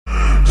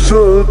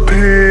Giờ thì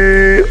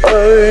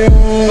anh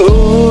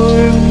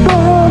ơi,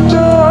 ta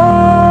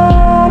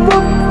đã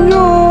mất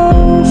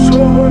nhau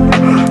rồi.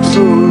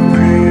 Giờ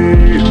thì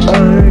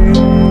anh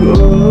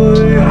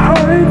ơi,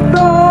 hãy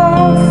ta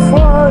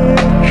phải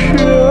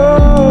chia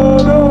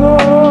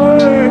đôi.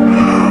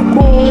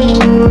 Mỗi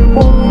người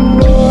một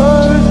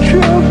nơi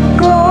trước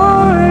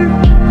cái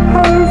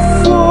hai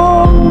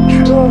phương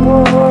trời,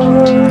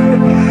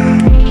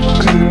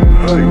 tìm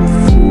hạnh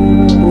phúc.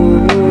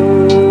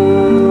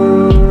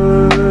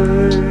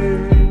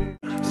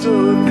 Giờ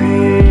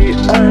thì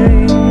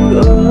anh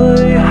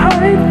ơi,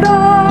 hãy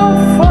ta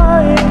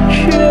phải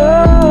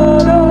chia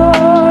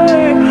đôi.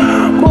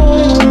 Mỗi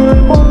người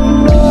một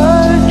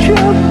nơi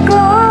trước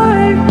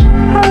cái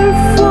hai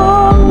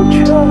phương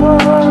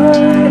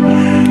trời,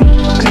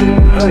 tìm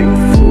hạnh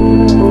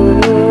phúc.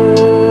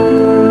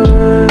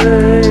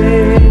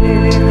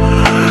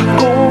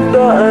 Cũng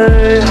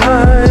tại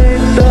hai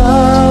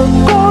ta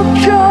có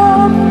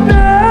chấp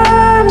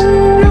đến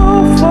như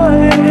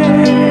vậy,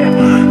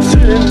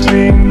 duyên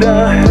mình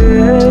đã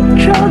hết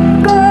chắc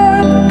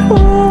kết thúc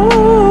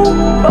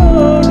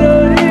ở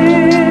đây.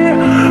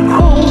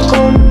 Không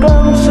còn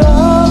cảm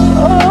giác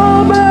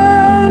ở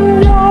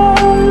bên nhau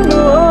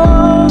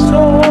nữa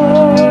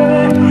rồi,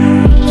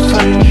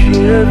 phải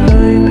chia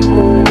tay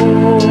thôi.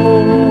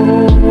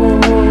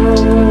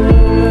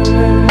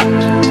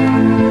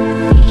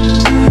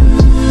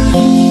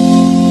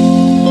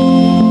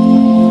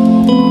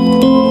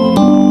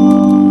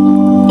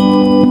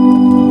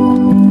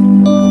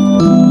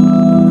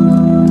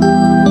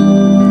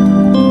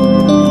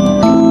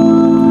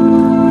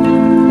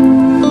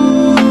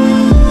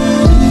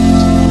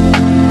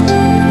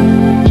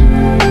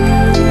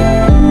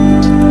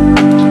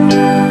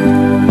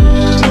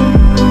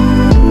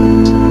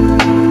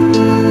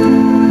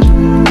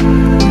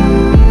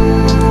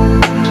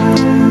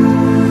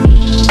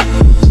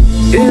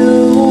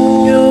 Yêu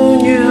nhau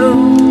nhiều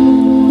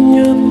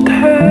như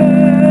thế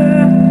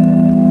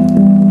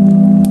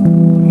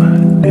mà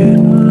đến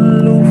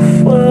lúc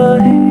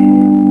phải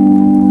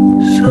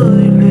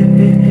rơi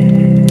lệ,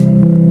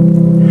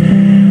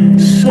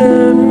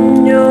 xem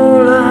nhau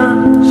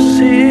làm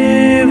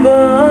gì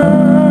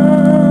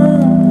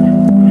vắng,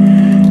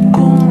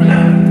 cũng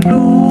là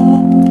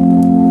lúc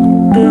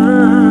ta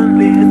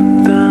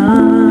liền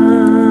tan.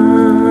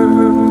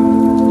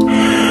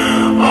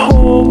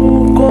 Hôm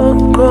qua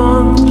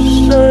còn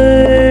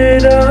say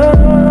đắm,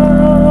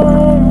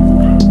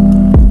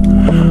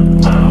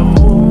 mà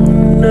hôm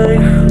nay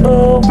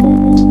khóc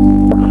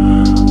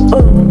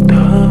âm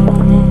thầm.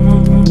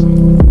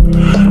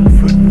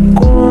 Vượt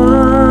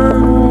qua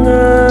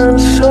ngàn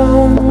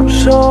sóng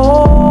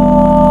gió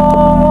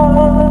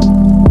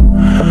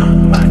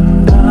mà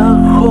ta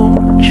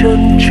không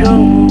trân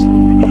trọng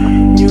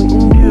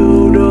những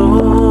điều đó.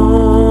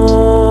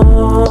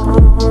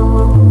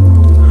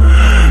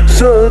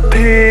 Giờ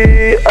thì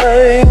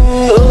anh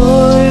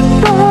ơi,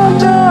 ta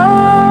đã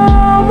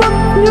mất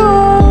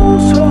nhau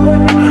rồi.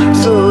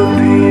 Giờ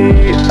thì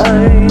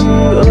anh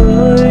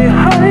ơi,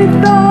 hãy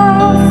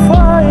ta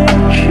phải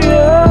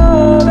chia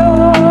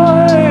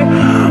đôi.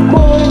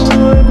 Mỗi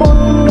người một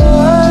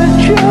nơi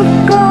trước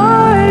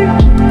cái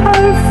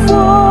hai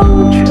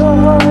phương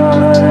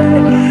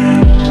trời,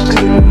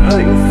 tìm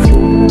hạnh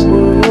phúc.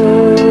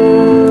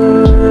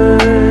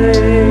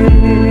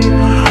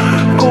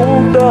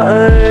 Cũng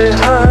tại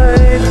hai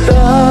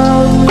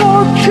ta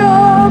có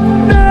chấp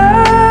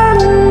đến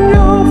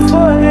như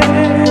vậy,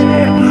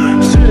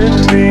 duyên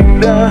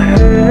mình đã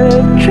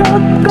hết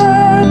chắc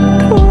kết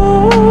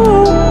thúc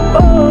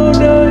ở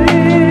đây.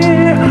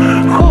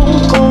 Không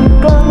còn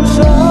cảm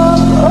giác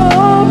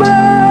ở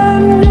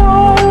bên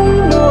nhau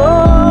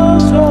nữa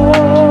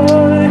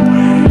rồi,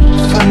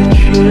 phải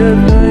chia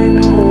tay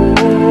thôi.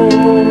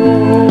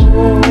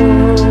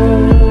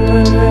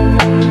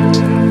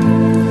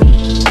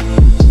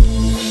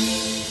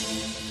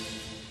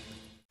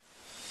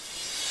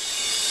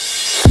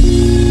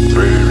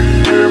 Baby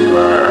em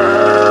là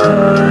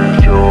ai,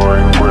 cho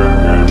anh quên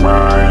ngày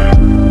mai.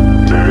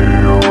 Để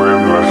yêu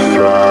em là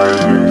sai,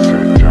 nhưng sẽ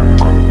chẳng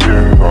còn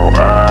tin vào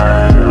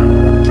ai.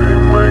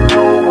 Tìm anh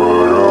đâu ở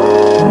đâu,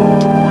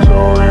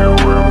 do yêu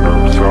em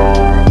đậm sâu.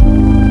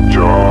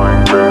 Cho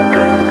anh bên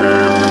cạnh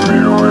em,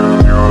 yêu em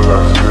như là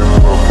sinh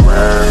mộng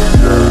em.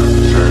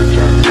 Sẽ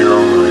chẳng yêu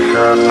người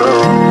khác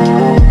đâu,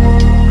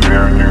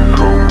 nếu như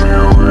không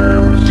yêu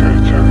em sẽ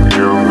chẳng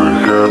yêu người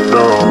khác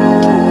đâu.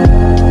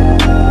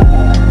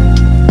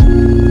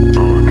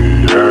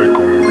 Thì ai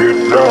cũng biết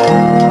đâu,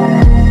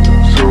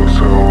 so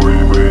sorry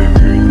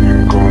baby,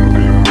 nhưng con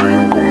tim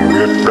anh cũng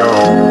biết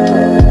đâu.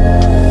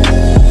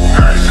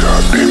 Hai giờ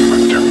đêm mà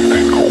chẳng thể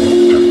ngủ,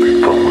 chẳng thể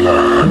vẫn là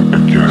hết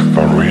được just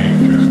story.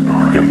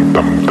 Nhưng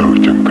tâm tư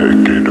chẳng thể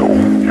kể đủ,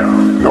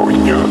 nỗi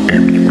nhớ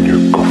em giống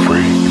như có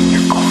free.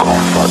 Còn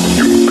phải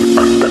những thứ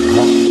anh đánh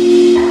mất,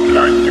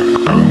 là những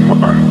thứ mà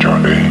anh cho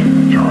đi.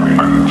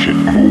 Anh chỉ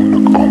muốn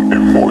được ôm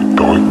em mỗi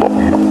tối, bỏ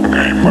mặc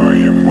ngày mai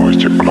em mới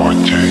chẳng lo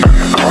chi.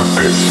 Anh có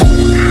thể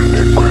buồn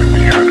để quên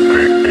đi hết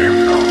về em,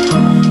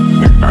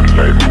 nhưng anh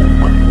lại muốn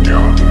mình nhớ.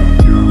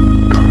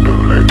 Từng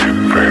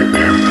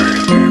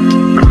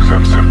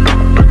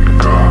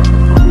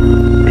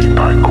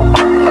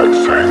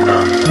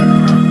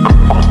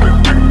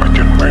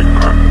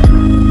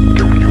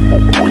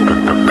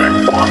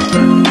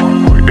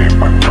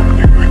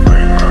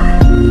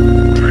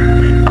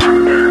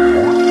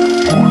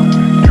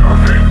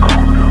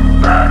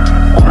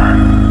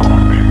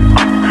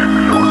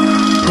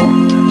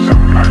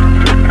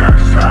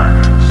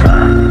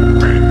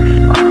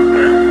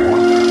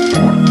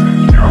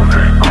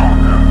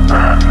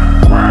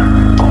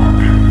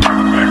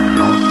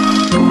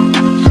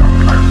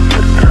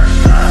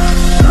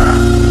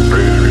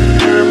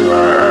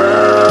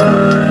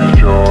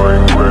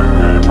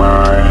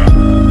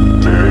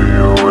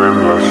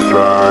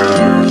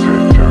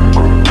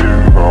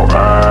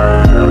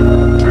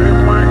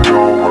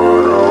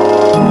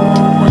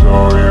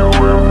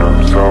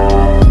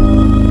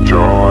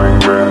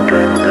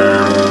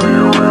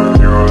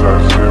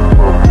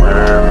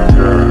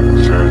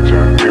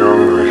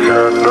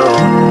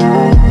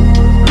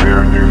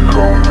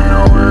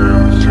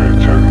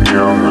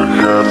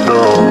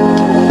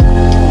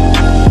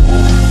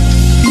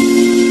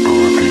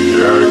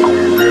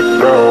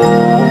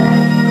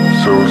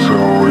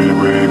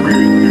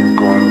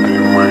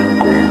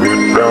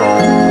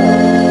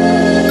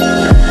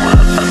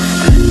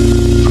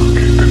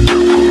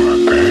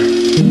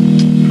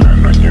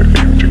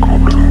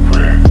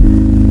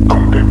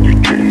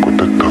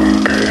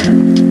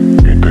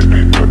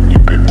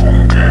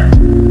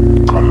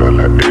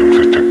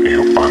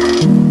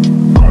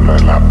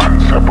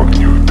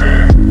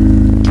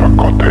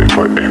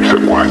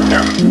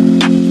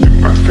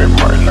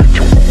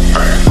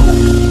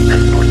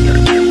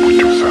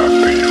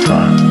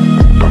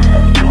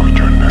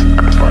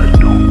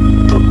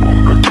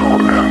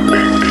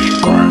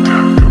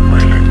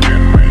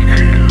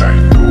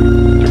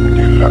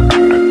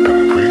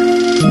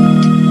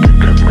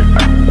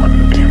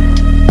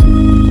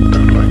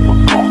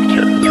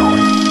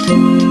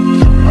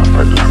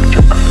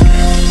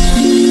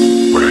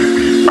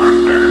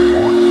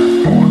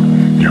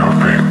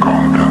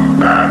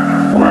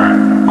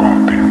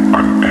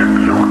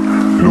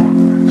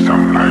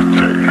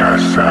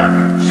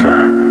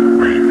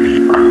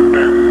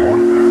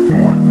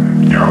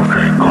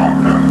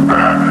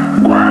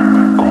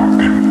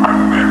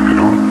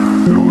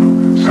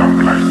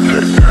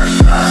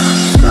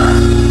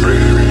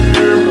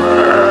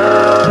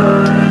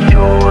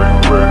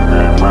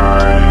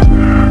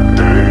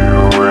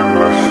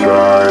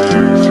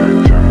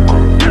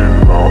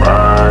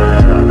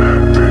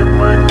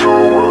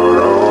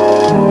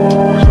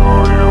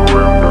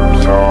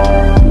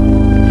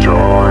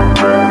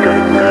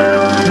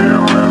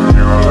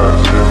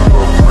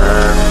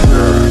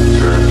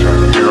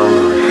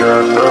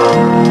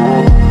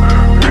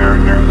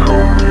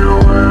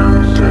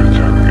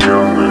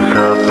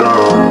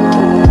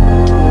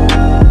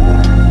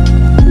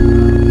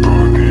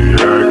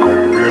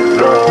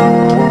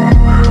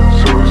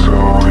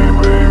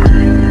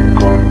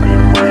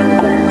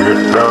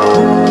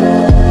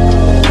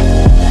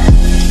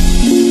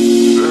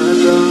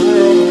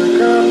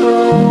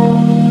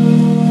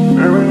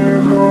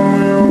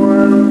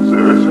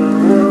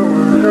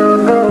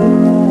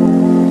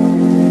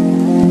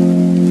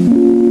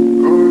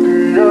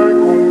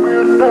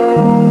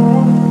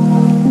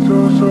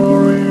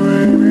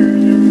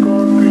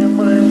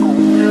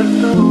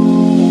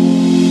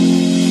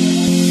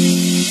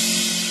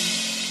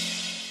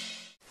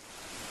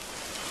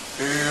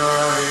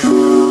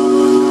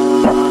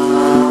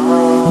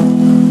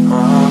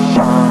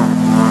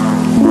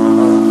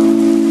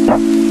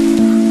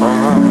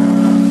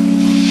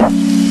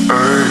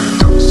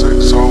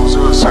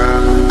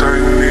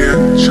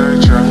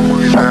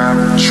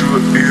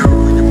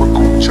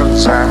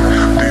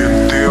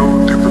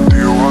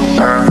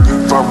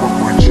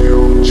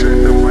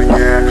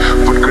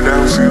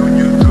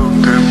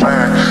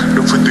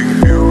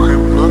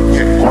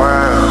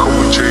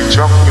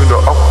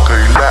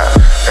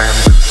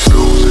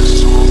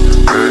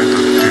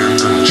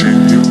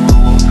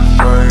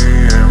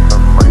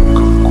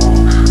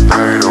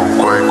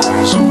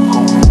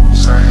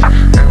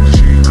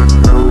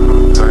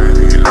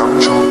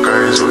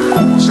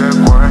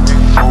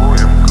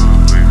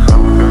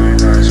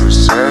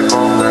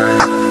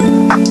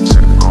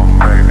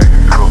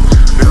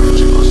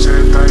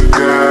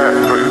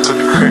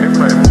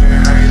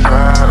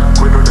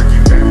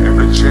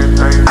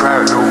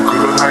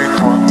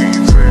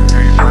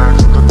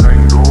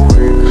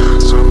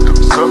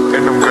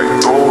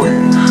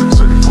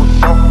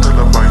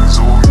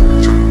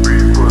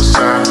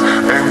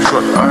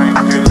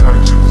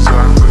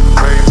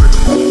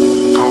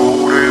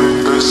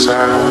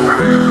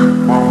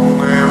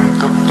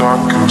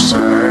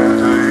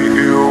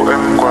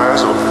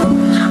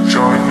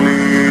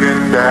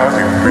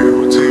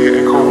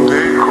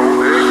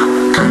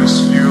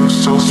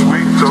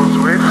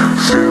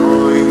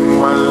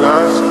feeling my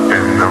life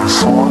and I'm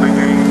falling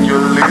in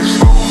your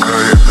lips.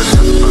 Okay, em đã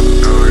nhất lần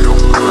đời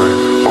đông cười,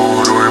 ô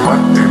đôi mắt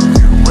em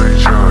như mây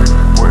trời.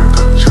 Quên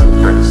thật chất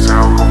tại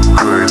sao không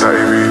cười, tại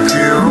vì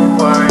thiếu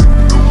anh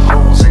đúng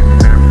không? Xin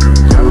em đừng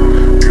nhắc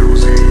điều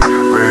gì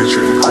về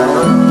chuyện cũ,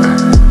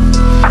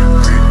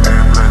 vì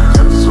em là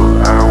nhất rồi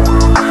I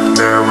will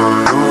never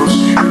lose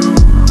you.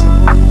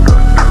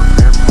 Đoạn đường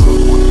em ở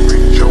một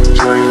mình trong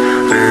tranh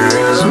để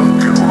anh giữ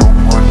kiểu không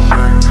hoàn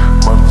thành,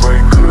 mặc vây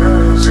cười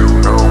dịu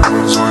nồng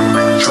rồi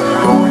mình chung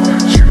lối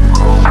chịu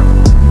không.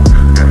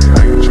 Ngày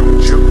anh trong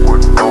chiếc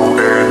quần âu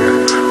đen,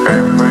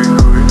 em mây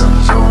cưới nàng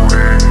dâu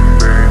đen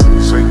bên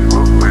xanh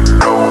bước bên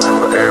lâu,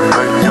 và em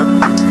đã nhất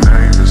từ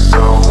nay về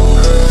sau.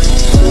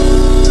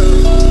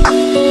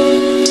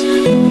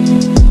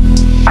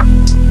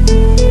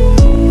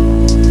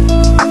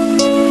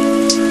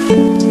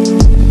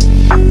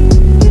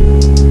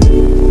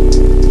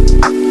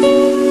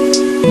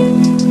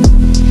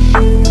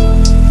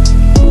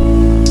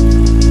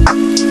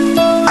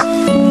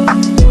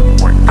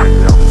 Ngoảnh cách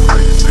em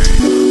phải gì?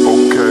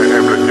 Ok,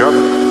 em là nhất,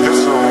 nhất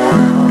rồi.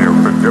 Nhiều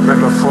tình em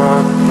là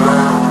phật,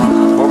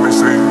 bọn mình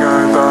sinh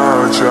ai ta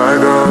ở trái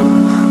đất.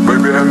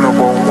 Baby em là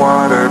bông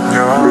hoa đẹp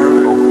nhất.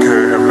 Ok,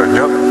 em là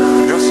nhất,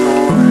 nhất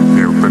rồi.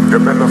 Nhiều tình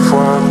em là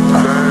phật,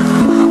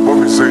 bọn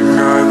mình sinh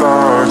ai ta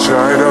ở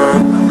trái đất.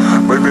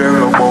 Baby em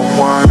là bông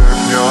hoa đẹp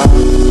nhất.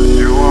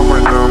 You are my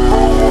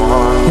number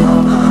one.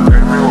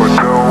 Em yêu ở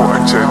đâu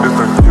anh chạy đến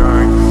thật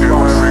nhanh, yêu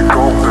em vì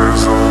không thể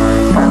rời.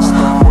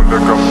 Một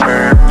lần gặp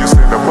em như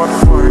sẽ đã bắt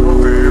phải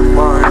tìm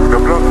anh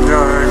đập rất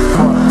nhanh.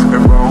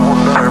 Em bảo hôm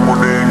nay một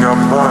đi ngắm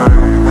anh.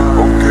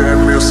 Ok em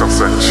yêu sẵn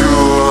sàng chưa?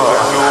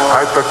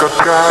 Hai ta cất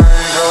cái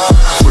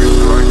bình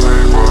thường anh thấy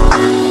vơi,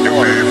 nhưng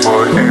đi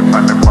với em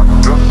anh em mặt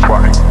rất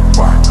mạnh.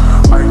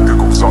 Anh thì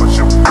cũng rõ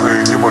trong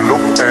hình, nhưng mà lúc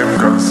em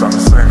cần sẵn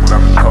sàng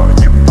làm thợ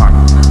nhiếp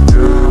ảnh.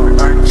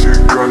 Anh chỉ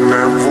cần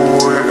em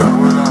vui,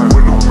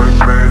 mỗi lúc mệt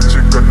mệt chỉ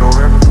cần nói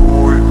em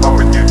thôi. Bao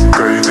mình nhìn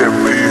cây thì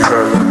em y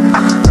hệt,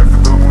 em phải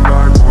tương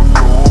lai của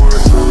tôi.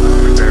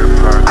 Em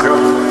là nhất,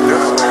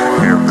 nhất,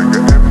 hiểu tình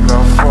của em là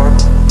phật.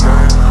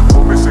 Bố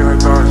mình sẽ hai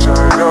ta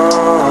trái đất,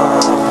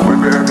 bởi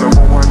vì em là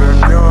bông hoa đẹp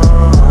nhất.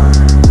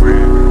 Vì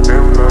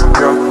em là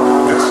nhất,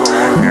 nhất,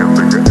 hiểu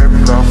tình của em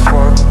là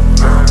phật.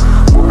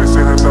 Bố mình sẽ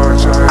hai ta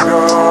trái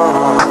đất,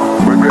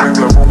 bởi vì em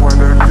là bông hoa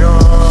đẹp nhất.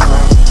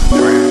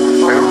 Vì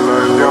em là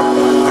nhất,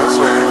 nhất,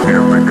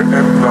 hiểu tình của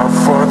em là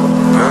phật.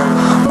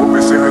 Bố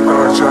mình sẽ hai ta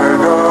trái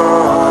đất,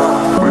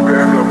 bởi vì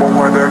em là bông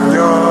hoa đẹp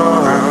nhất.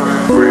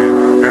 Vì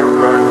em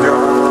là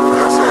nhất,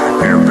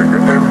 hiểu tình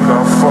của em là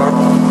phật.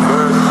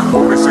 Bố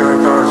mình sẽ hai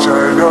ta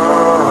trái đất,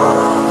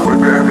 bởi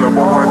vì em là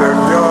bông hoa đẹp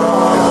nhất.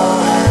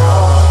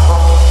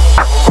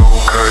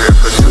 Ok, em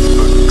đã nhất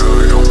lần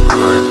đời đông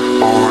cười,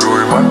 ô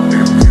đôi mắt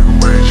em như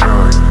mây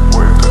trời.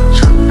 Quên thật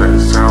chất tại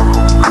sao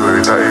không cười,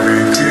 tại vì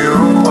thiếu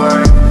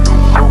anh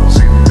đúng không?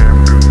 Xin em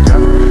đừng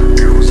nhắc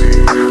điều gì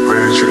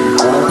về chuyện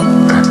cũ,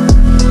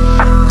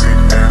 vì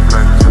em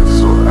là nhất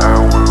rồi I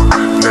will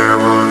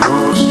never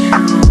lose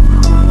you.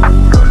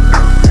 Đoạn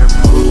đường em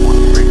ở một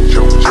mình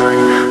trong tranh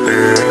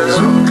để anh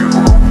giữ kiểu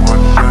không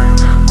hoàn thành,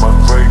 mặc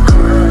vây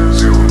cười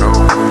dịu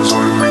nồng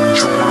rồi mình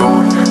chung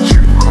lối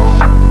chịu không.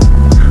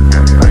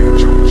 Ngày anh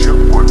trong chiếc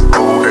quần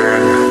âu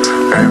đen,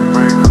 em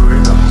mây cưới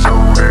nàng dâu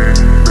đen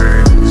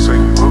bên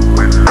xanh bước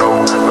bên lâu,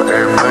 và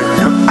em đã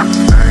nhất từ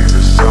nay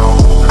về sau.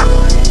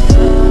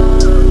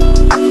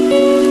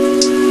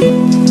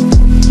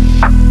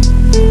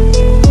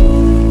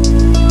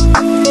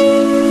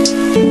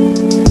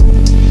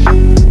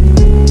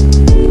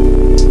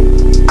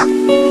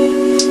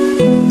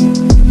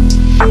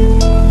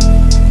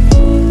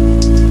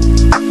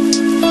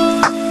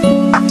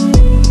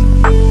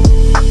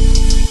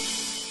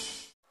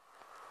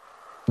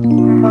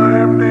 Mà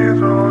em đi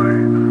rồi,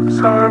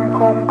 sao em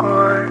không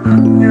cười?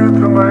 Như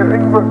thường ngày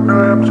anh vẫn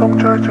đợi em sống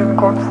chơi trên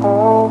con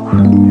phố,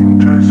 nhìn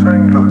trời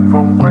xanh lượn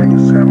vòng quanh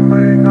xem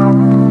mây ngắm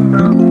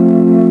nắng.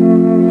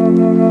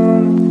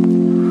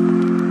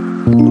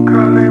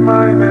 Cả ly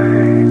mai này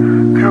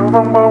thiếu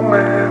vắng bóng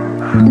em,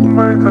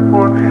 mây thật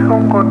buồn khi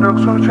không còn được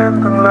xua trên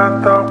từng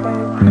làn tóc.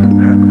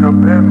 Hẹn gặp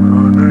em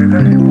ở nơi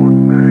đây một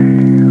ngày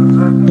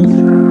rất xa.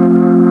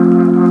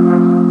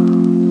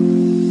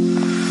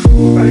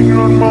 Anh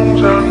luôn mong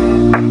rằng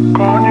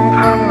có những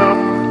tháng năm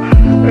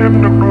em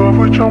được đùa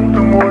vui trong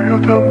từng mùa yêu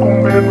thương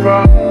cùng miền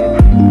vắng.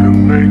 Từng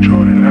ngày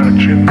trôi là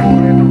trên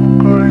môi nụ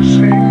cười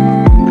xinh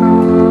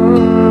tươi,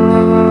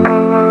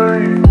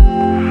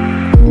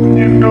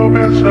 nhưng đâu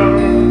biết rằng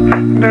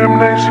đêm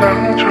nay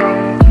sáng trăng,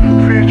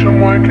 vì trong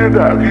ngoài kia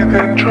đã ghi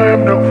tên cho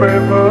em được về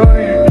với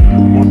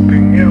một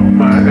tình yêu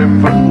mà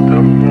em vẫn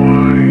thầm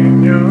hoài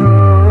nhớ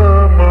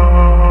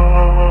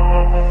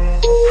mong.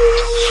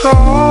 Gió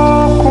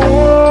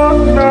cuốn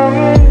nắng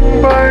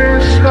bay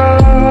xa,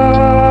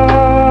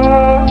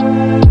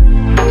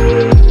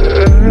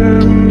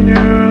 em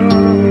như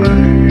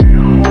ngày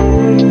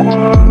hôm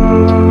qua.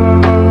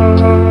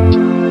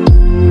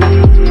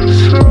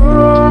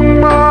 Sương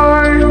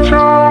mai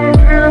trong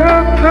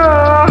thiết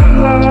tha,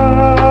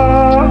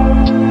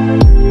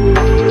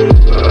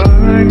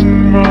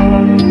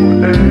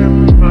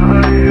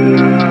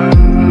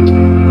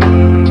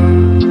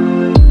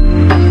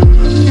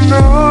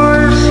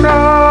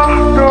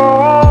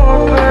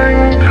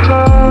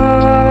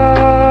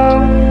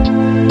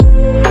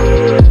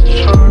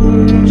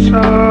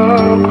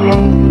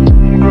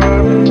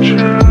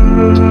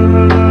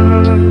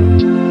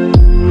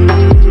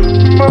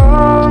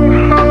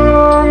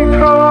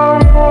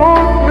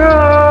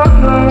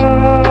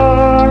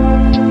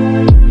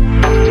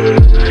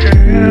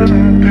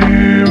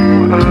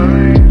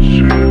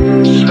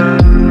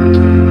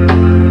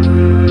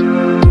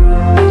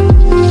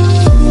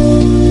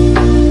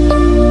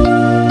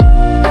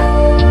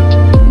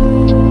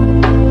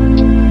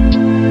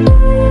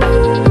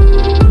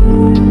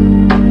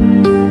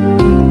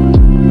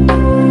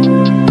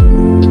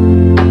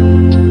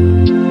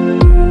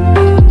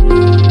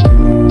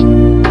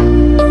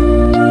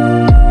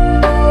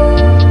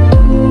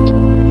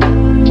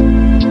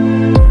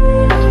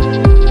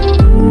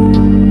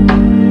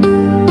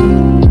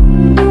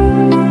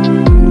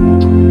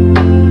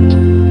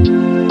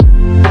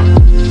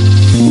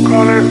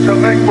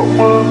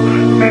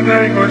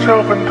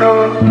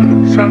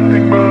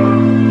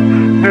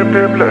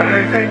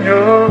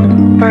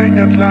 tay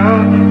nhặt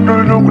lá,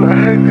 đôi lúc lại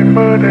hay tìm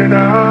mơ để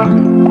đá.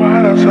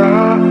 Quá là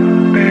xa,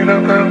 đi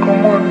lang thang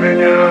không muốn về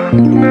nhà.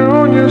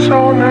 Nếu như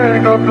sau này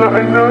gặp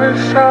lại nơi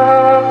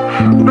xa,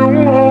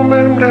 đúng hôm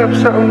em đẹp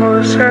dạng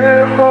người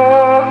sẽ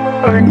hoa,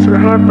 anh sẽ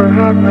hát bài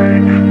hát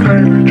này thay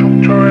lời chúc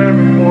cho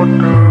em một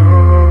đời.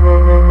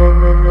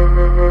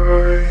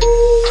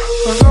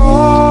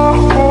 Gió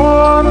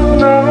cuốn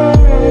nắng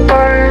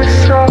bay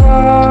xa,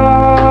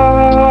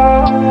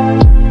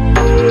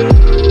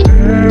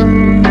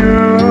 em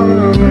nhớ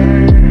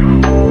ngày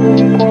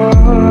hôm qua.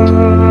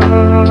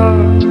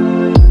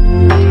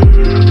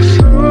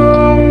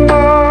 Sương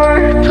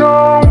mai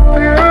trong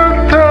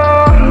tiếng thở,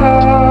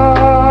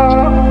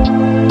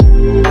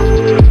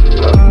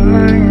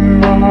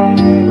 anh mong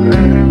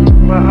em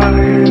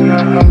mãi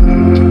là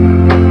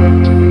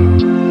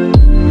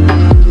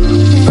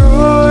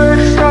nơi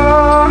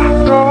xa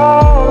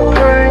đó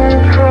thanh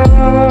thang.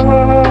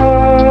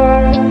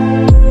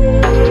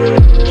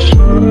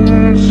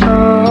 Xuân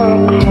sắc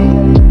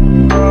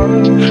hồng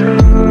nắng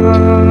trang,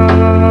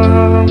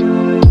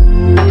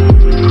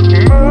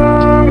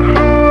 mang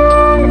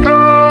hương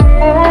thơm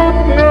ngút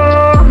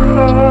ngàn,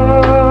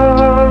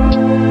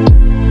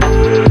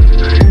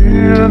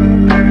 khiến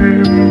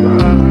tim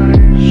ai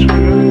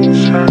xuyên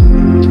xanh.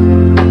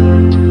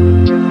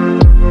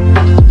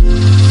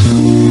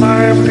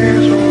 Mai em đi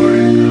rồi,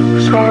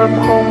 sao em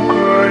không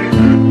cười?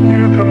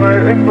 Như thường ngày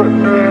anh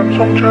vẫn đợi em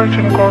sống chơi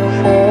trên con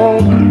phố,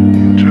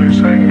 nhìn trời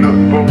xanh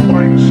lượn vòng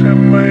quanh xem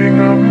mây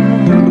ngắm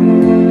nắng.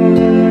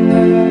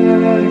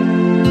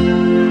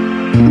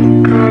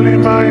 Ca ly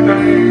mai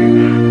này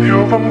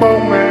thiếu vắng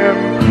bóng em,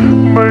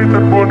 mây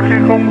thật buồn khi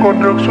không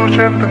còn được xua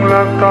trên từng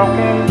làn tóc.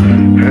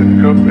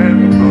 Hẹn gặp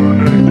em ở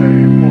nơi đây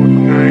một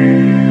ngày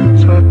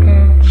rất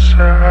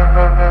xa.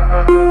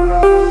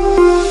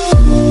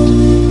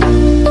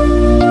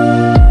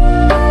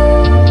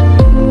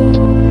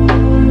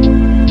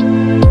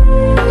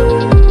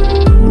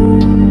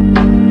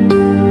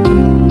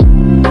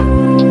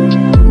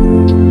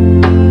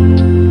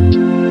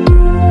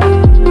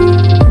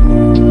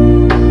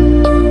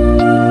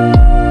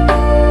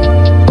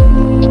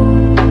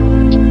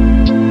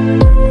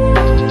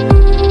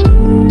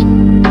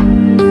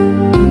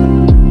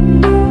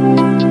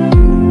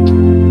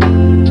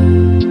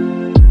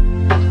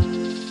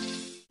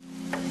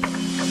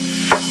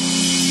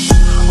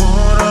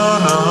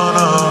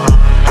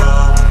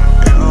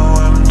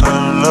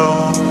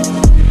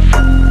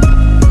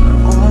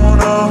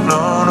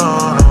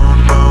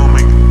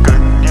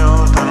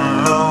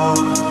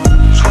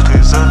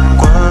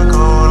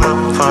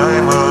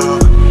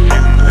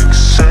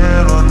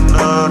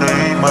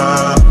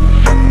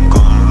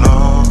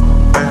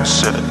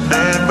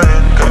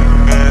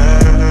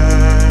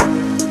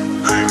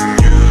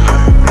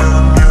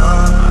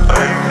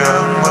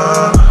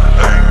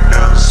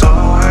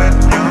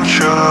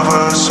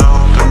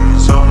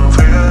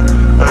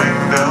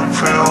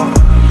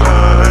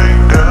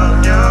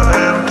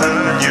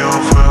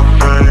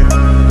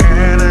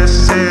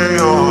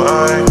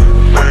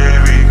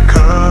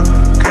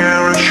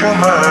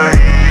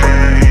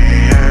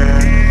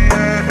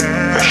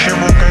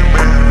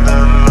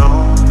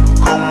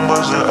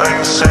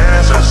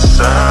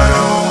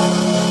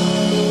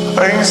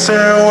 Anh sẽ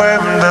yêu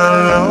em đã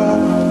lâu,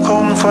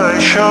 không phải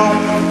trong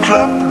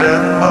club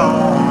đèn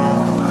màu.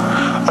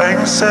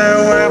 Anh sẽ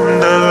yêu em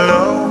đã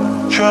lâu,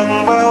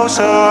 chẳng bao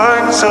giờ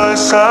anh rời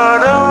xa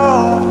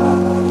đâu.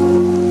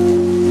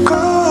 Cứ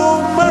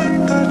ôm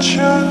anh thật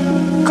chặt,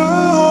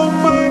 cứ ôm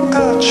anh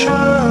thật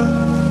chặt.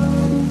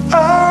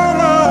 I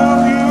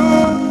love you.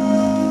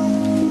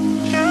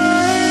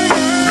 Yeah.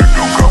 Nếu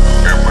đâu gặp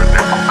em và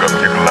em cũng cảm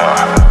nhận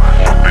lạ,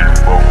 một tình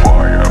vào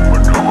vai em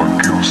vẫn đâu còn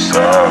kiêu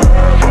xa.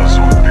 Và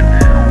rồi tình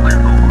yêu khi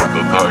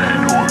người ta thay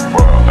đổi,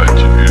 và anh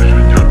chỉ nghĩ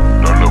duy nhất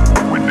đó là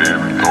một mình em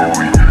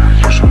thôi.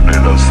 Dù sau đây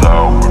là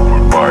sao mình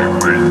vẫn mãi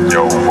bên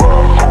nhau, và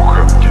khó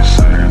khăn chia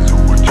sẻ dù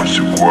mọi chuyện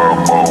sẽ qua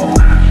mau.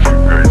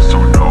 Những ngày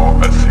sau đó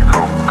anh sẽ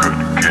không cần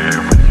kể,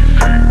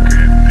 và những ngày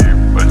kế tiếp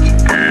anh chỉ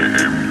kể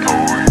em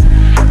thôi.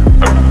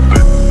 Anh cũng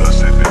tin ta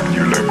sẽ đến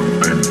như lời cũng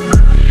tin,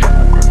 nhưng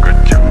không cần cách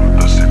chờ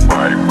ta sẽ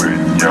mãi bên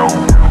nhau.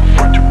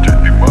 Và trong trái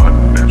tim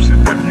anh em sẽ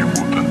đến như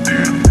một thần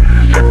tiên.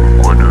 Em cũng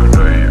qua đời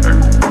đây, anh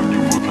cũng vẫn như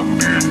một thằng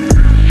điên.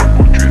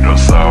 Một chuyện ra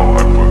sao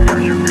anh vẫn yêu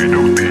như ngày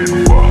đầu tiên,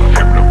 và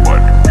em là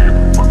bạn em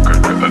mà cả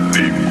đời anh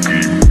tìm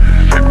kiếm.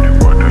 Em đi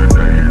qua đời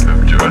đây làm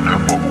cho anh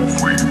hâm mộ một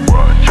phiền,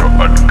 và cho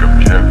anh cảm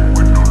giác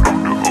mình luôn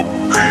luôn được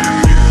ôm em.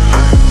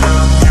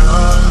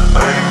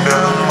 Anh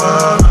đang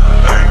mơ,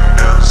 anh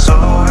đang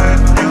giấu hết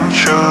những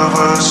chờ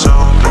vơ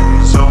sâu từng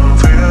dòng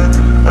viết.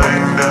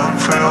 Anh đang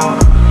phiêu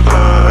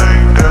và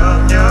anh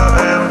đang nhớ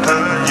em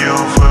thật nhiều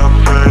và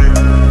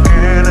babe.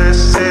 Can I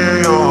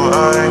see your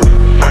eye,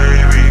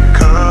 baby,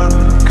 come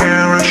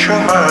can reach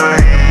your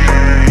mind.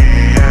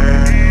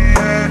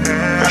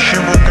 Anh chỉ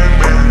muốn cạnh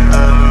bên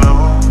thật lâu,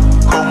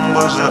 không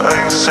bao giờ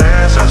anh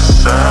sẽ rời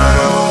xa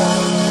đâu.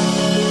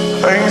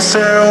 Anh sẽ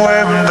yêu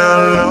em đã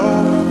lâu,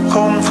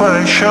 không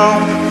phải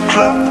trong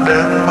club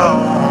đèn màu.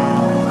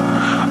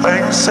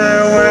 Anh sẽ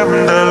yêu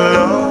em đã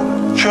lâu,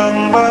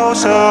 chẳng bao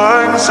giờ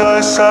anh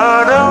rời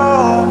xa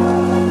đâu.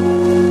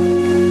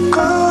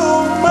 Cứ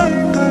ôm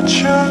anh từ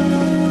chân,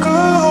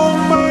 cứ ôm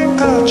anh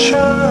từ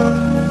chân.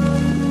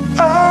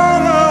 I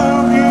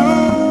love you.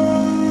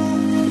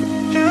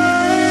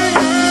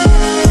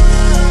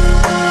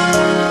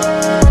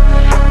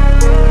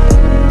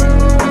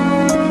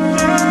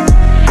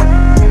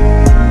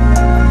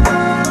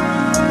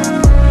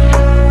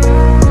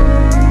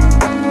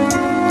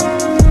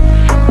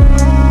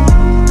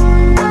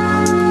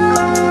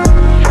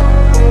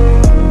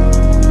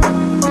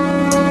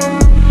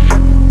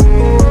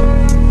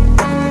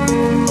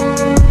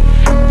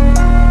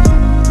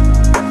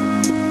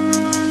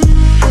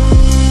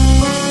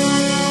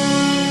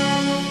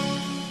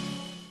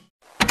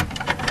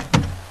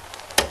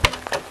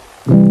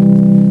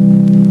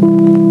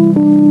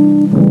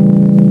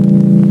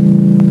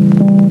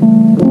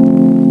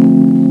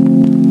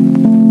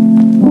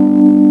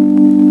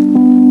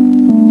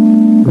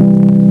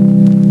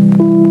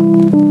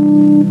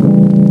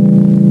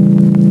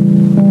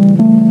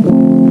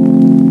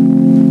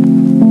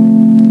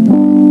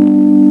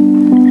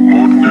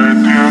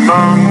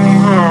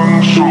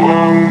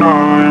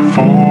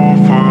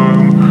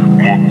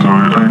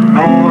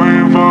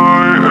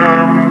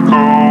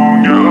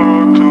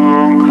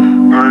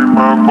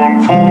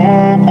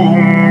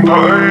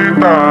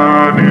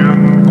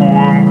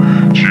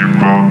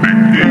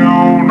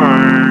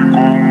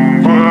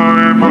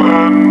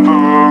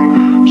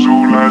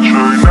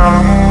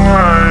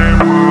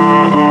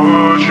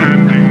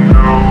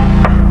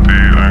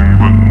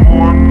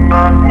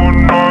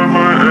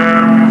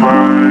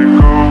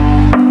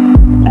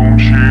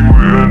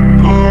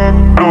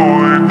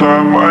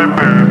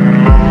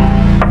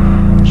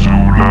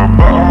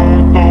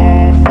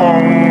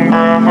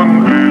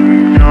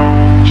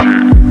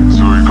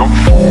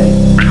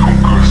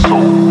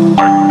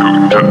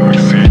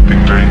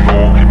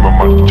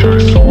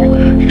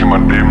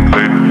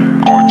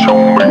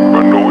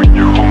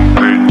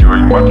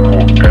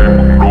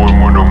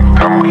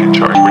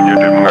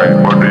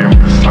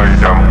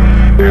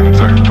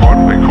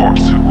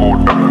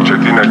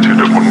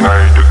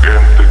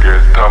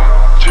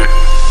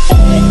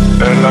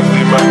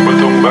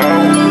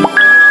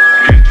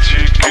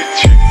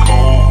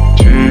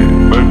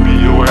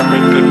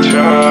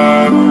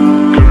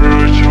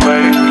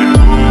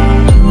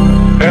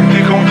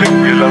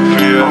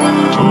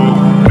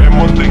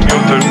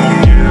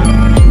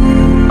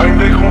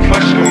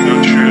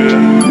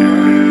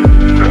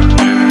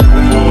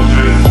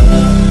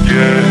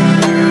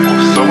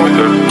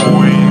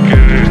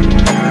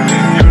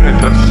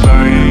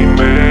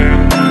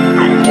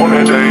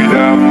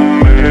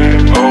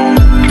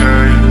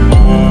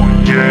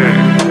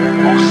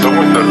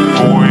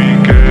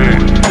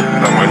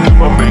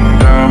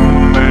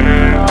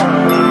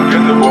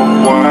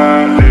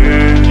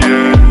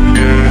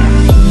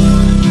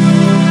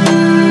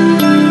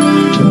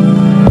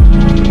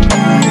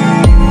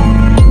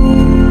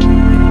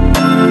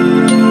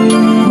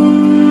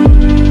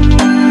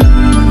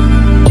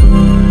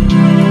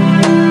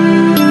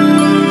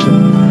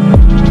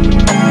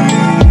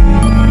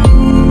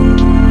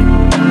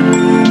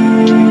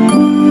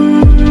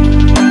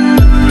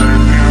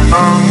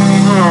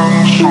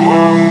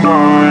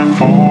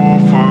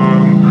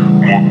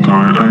 Một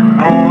thời anh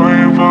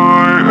nói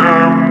với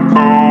em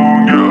câu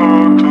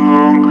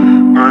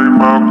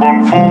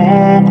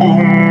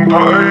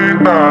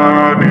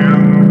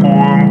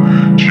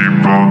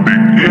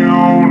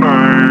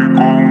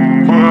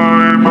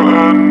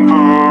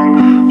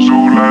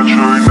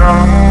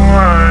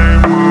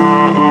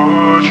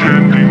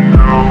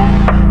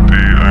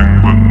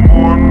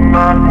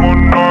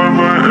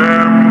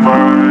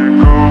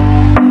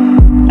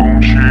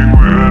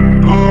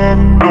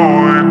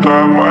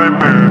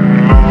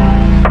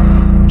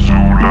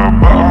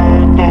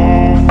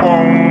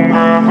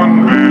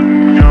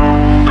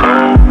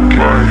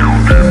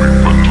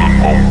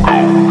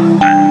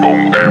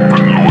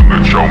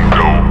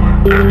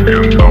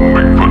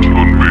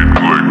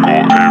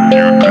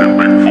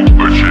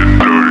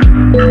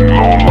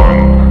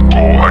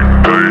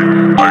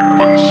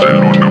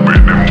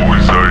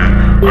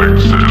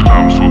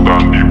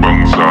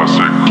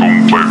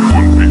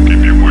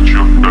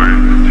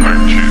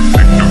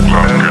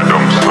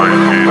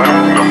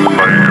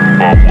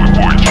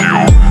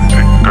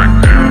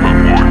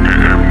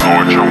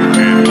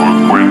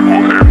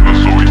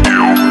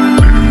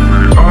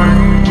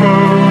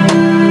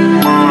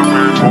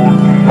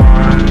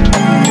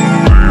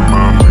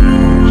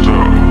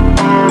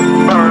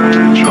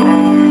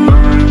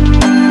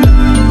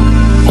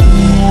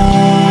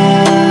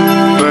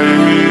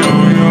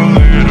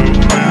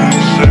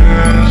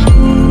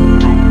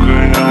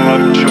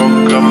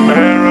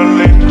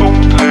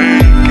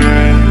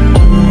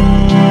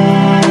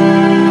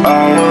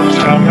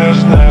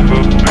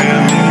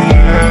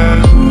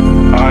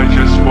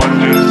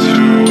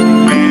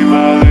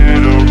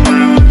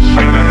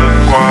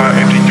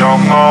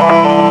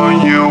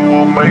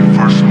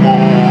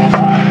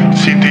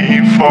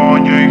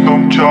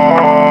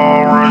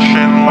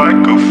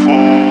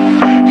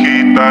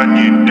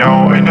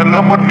nhau. Anh đã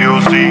lỡ mất điều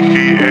gì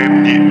khi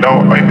em nhịn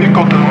đau? Anh biết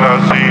câu thương là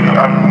gì,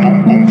 ăn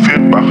mùng cùng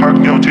phiên bản khác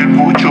nhau trên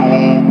vũ trụ.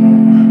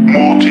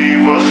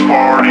 Multiverse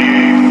party,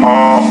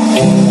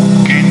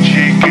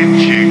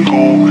 Kichi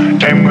cool.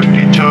 Em nguyện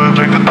đi chơi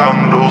với cái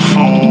tăng độ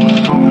su.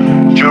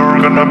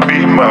 You're gonna be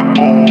my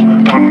boo.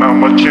 Thằng nào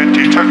mà chết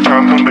thì chắc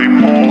chắn thằng đấy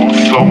ngu.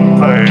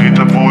 Sống này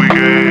thật vui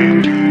ghê,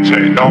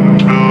 chạy nóng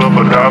đưa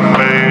vào đam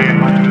mê.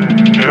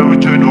 Nếu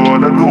chơi đùa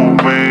đã đủ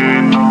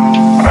mệt,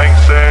 anh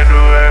sẽ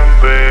đưa em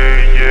về,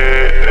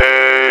 yeah.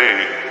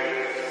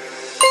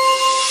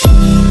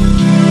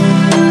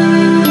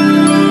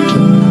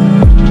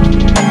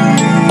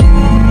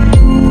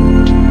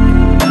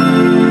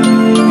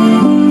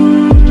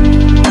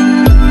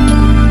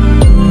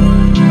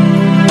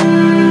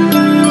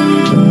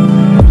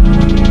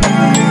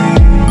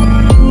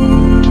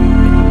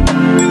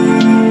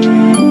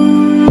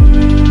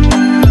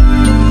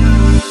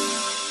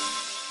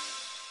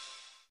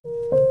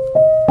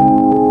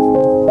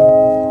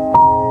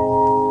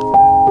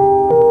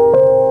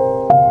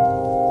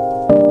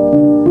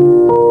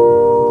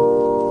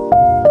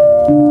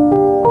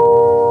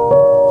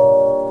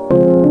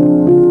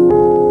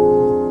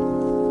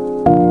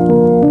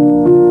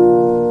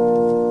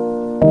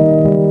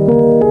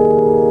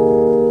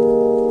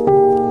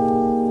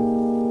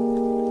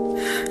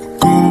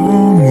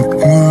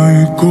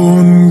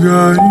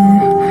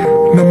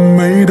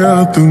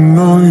 Từng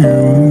nói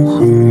yêu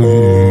không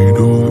hề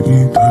đổi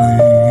thay,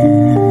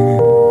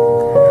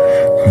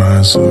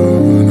 mà giờ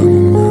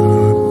nằm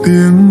ngờ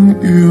tiếng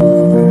yêu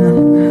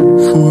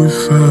phôi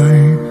phai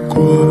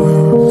quá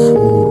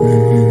vội.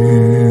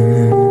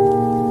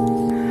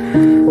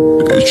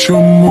 Để cho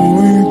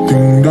mối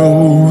tình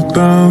đầu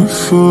ta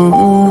vỡ,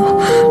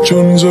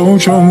 chôn giấu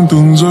trong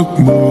từng giấc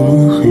mơ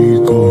khi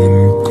còn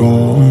có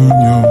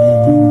nhau.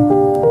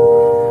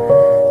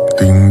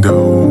 Tình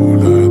đầu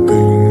là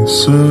tình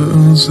dở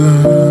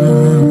dàng,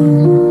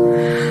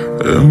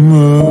 em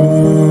ơi.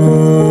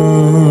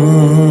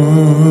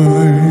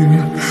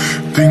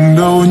 Tình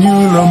đầu như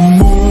là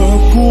mưa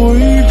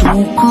cuối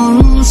thu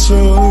cứ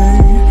rơi,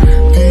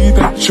 tí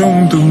tách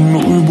trong từng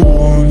nỗi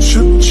buồn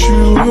chất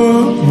chứa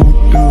một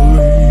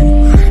đời.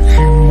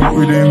 Khi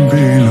mỗi đêm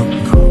về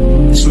lặng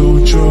thầm sâu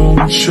trong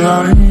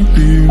trái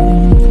tim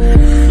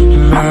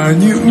là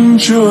những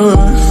trời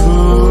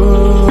vơi.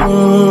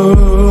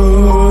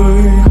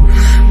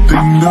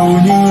 Tình đầu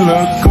như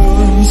là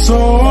cơn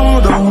gió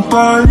đông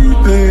tái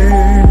tê,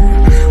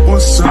 buốt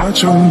giá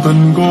trong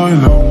tận cõi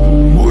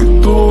lòng mỗi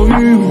tối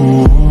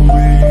hùa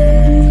về.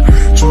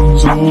 Chôn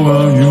giấu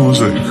bao nhiêu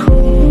dậy khờ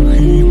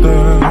khi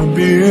ta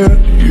biết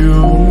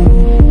yêu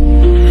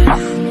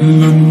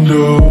lần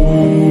đầu.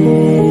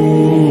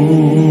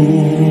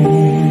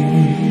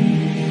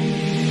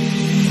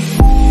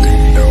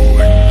 Tình đầu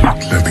anh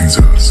biết là tình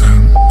dở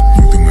dang,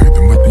 nhưng từ ngày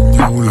ta mất đến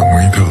nhau lòng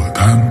anh thở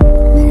than.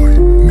 Bởi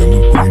nếu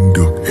mà quên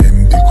được em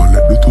thì có lẽ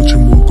đôi thuốc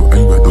trên môi của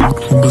anh và đốt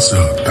không bao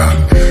giờ tàn.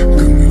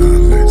 Từng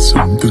là lệ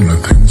sống, từng là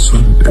thanh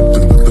xuân, em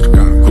từng là tất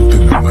cả không thể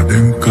nào mà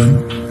đem cân.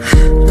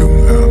 Từng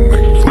là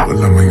mảnh vỡ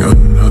làm anh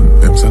ân hận,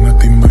 em ra nơi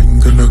tim anh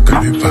gần ở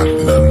cả hết vạn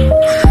lần.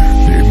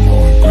 Để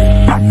mỏi quên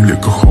em liệu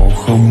có khó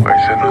không? Anh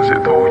sẽ nói dễ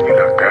thôi như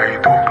là cái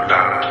thuốc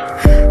lạ.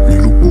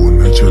 Những lúc buồn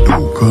anh chưa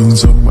đủ cơn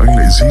dâm, anh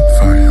lại rít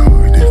phải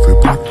hơi để với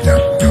bớt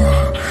nhạt nhòa.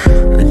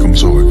 Anh không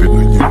giỏi viết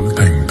nỗi nhớ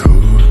thành thơ,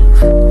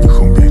 nhưng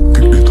không biết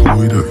cách để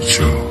thôi đợi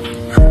chờ.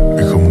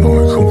 Anh không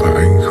nói không phải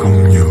anh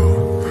không nhớ,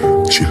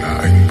 chỉ là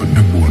anh vẫn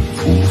đang buồn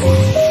vu vơ.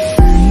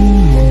 Đến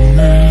một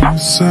ngày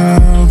xa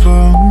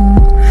vắng,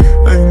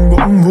 anh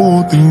bỗng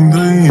vô tình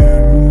thấy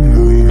em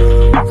nơi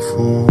hàng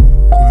phố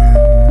quen.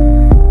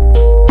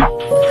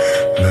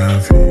 Là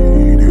vì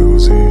điều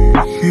gì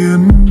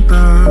khiến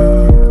ta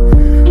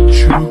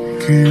trước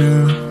kia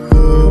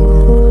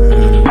hứa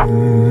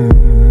hẹn.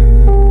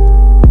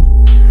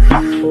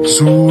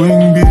 Dù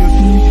anh biết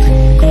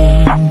tình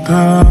còn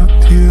tha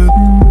thiết,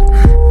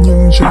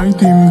 nhưng trái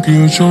tim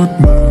kia chót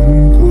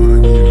mang qua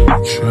nhiều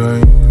trái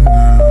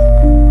ngang.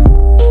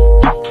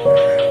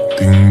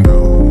 Tình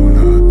đầu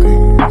là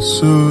tình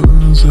dở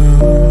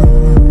dang,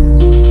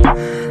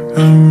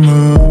 em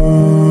ơi.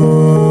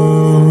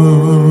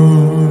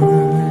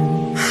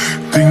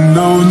 Tình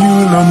đầu như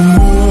là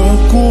mưa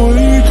cuối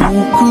thu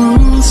cứ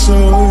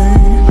rơi,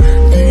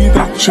 tí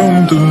tách trong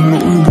từng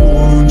nỗi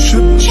buồn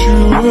chất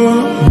chứa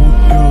một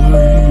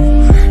đời.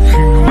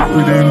 Khi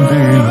mỗi đêm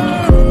về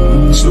lặng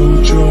thầm sâu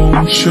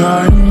trong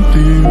trái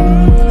tim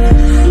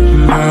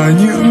là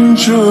những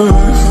trời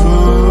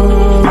vơi.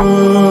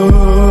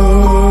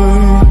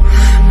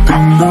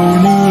 Tình đầu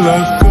như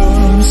là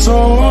cơn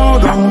gió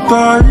đông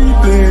tái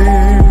tê,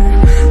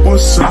 buốt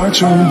giá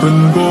trong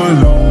tận cõi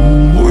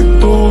lòng mỗi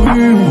tối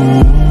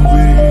hùa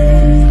về.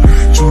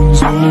 Chôn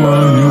giấu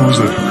bao nhiêu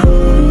giận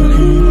hờn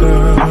khi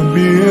ta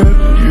biết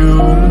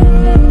yêu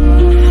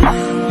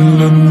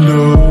lần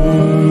đầu.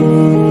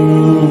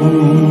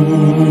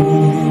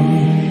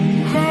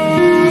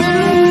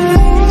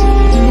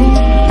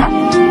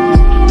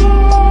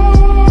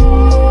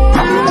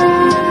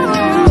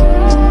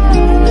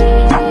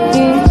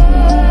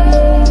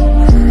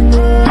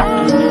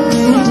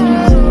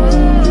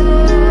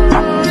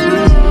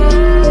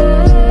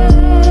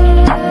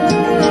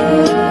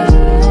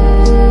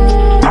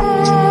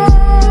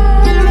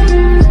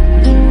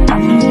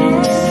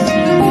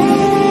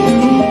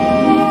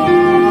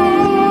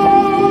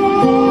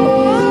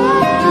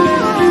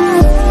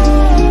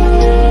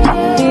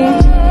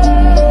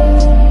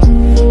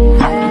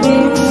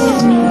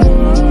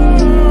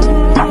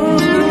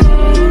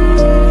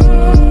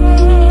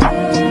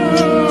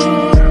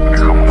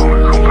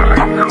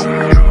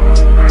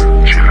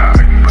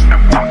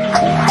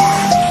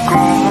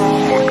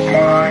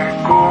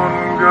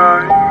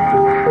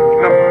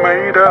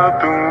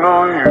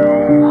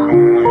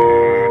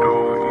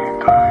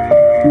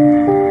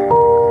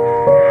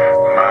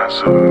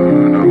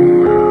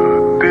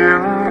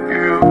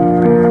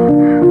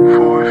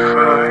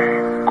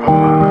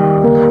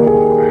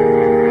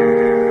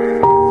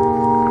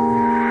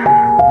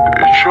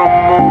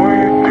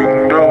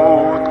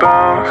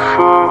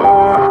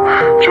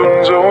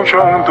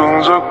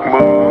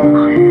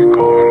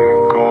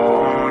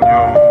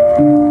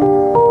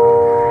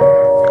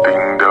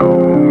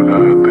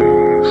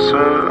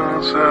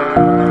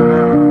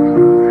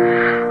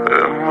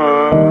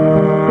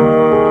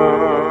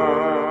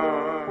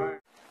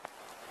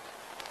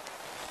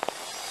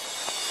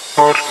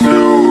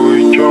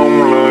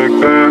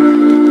 em,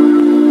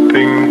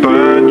 tình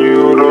ta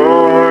nhiều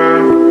đó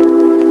em.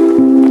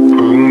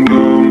 Hương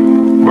thơm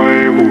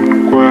bay vụt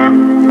qua,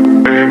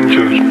 em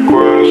chợt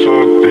qua do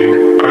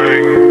tình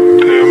anh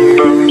thêm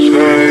đắm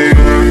say.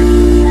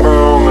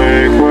 Bao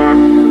ngày qua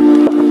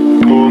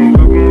thôn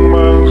thức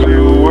mang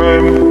dịu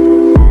em,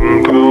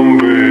 hương thơm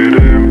về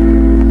đêm.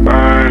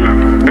 Ai là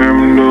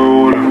em,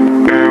 đâu là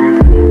em?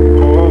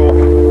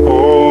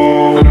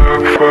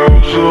 Lạc vào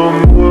giữa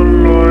muôn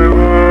loài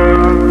hoa,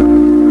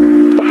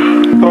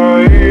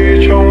 tay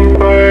trong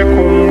tay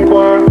cùng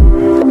qua,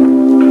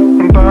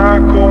 ta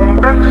không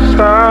cách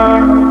xa.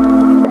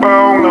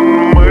 Bao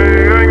ngàn mây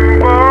anh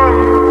vẫn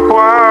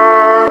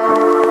qua,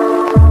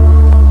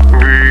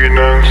 vì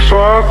nàng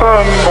xóa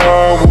tan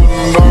bao buồn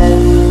đau.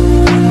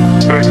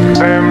 Tình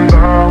em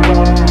đã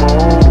muôn màu,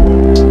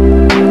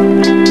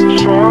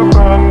 xóa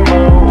tan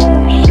bao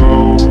âu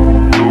sầu.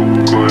 Nụ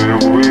cười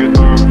vui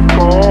ta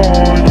có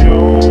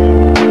nhau,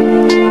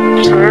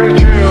 sẽ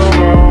chia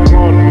bao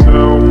ngọt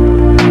ngào.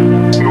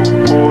 Nụ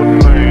hôn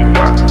này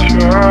đã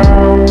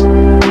trao,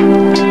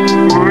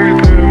 gửi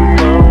thêm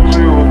bao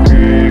diệu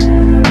kỳ.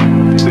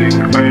 Tình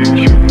anh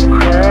chẳng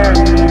khác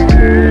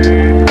đi.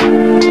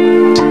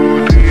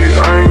 Thì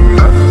anh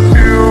đã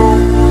yêu,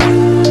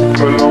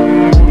 và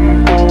lòng buồn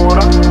cô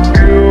đã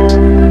yêu.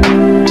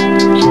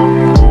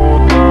 Rằng cô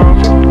ta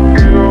rất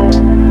yêu,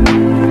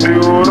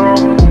 điều đó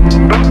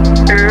cũng rất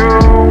yêu.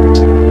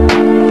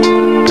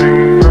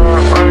 Tình ca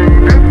anh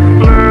viết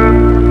lên,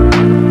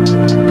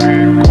 vì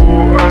cô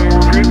anh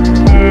viết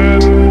tên.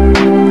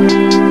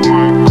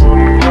 Người con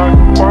gái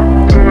khoác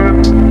tên,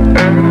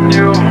 em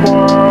như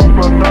hoa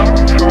và nắng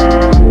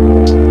vàng.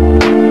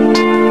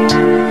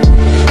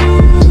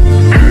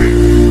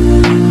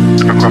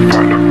 Em có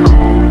phải là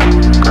câu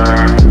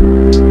ca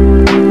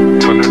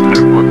cho nên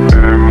đêm của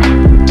em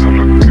thật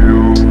là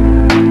yêu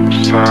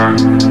xa.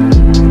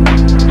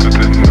 Cho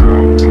thế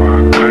nào mà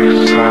cách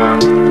xa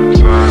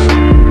ra,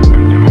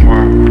 em như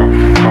hoa và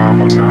pha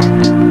vào nắng.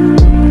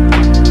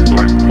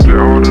 Lạnh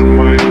lẽo đến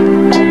mây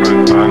cũng phải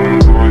tan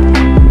rồi,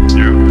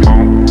 như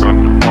bóng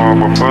cần hoa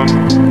và phân.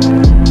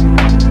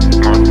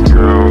 Ngọt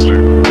ngào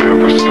dịu êm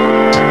và say.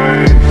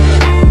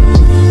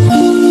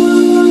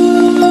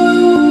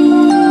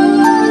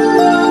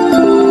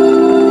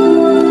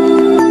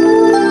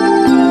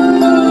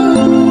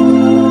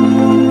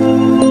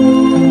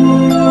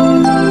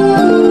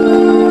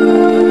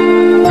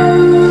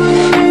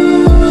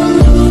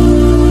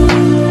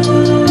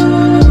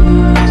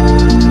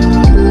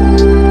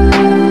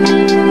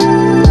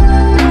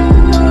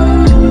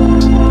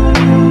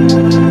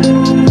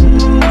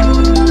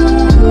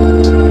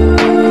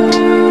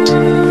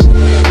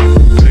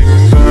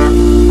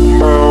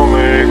 Bao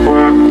ngày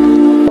qua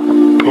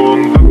thôn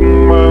thức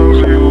mang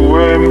dịu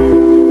em,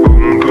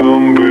 hương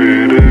thơm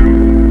về đêm.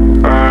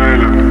 Ai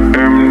là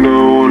em,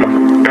 đâu là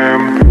em?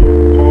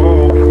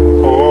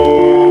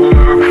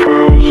 Lạc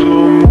vào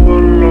giữa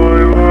muôn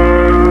loài hoa,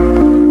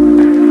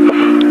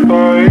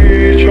 tay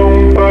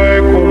trong tay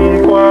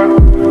cùng qua,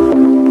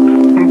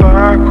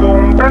 ta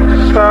không cách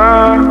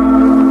xa.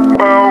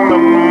 Bao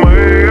ngàn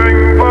mây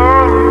anh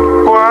vẫn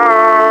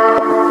qua,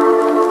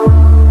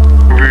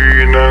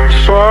 vì nàng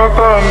xóa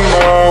tan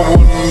bao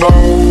buồn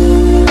đau.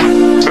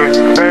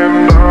 Tình em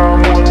đã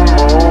muôn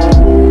màu,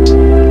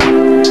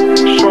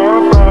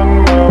 xóa tan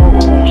bao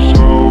âu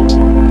sầu.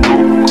 Nụ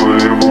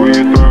cười vui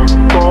ta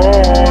có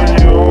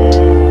nhau,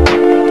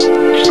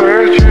 sẽ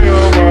chia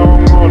bao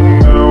ngọt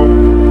ngào.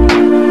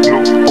 Nụ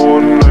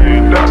hôn này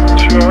đã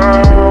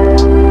trao,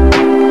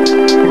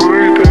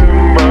 gửi thêm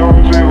bao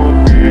diệu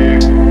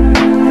kỳ.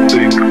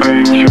 Tình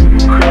anh chẳng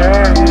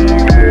khác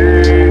đi.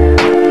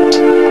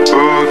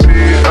 Thì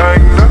anh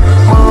đã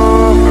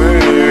mơ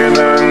về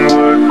nàng,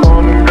 người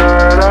con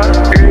gái đã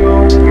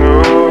yêu.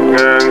 Ngỡ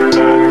ngàng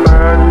nàng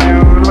ta như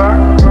lá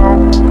ngọc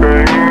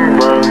cánh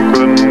vàng,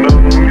 cần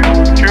nâng niu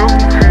trước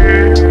khi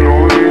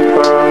lối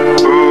tàn.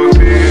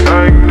 Thì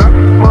anh đã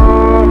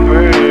mơ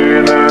về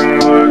nàng,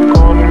 người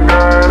con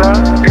gái đã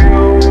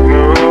yêu.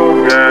 Ngỡ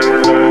ngàng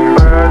nàng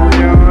ta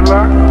như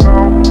lá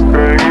ngọc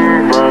cánh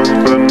vàng,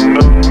 cần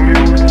nâng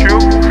niu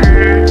trước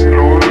khi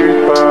lối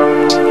tàn.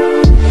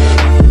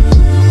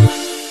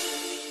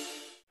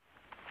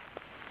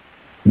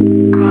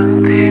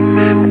 Con tim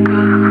em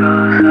cứ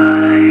khờ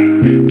dại,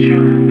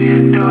 chẳng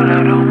biết đâu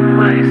là đúng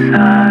hay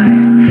sai.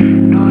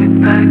 Đôi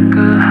tay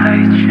cứ hay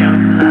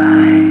chạm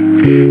lại,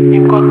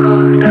 nhưng quá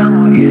khứ đã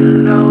ngồi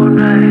yên lâu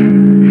nay.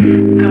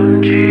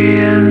 Tâm trí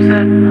em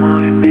rất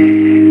mỏi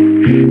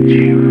mệt,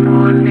 chỉ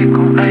muốn đi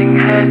cùng anh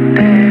hết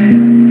đêm.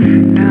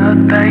 Đưa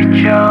tay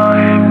cho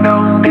em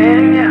đong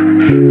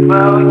đếm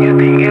bao nhiêu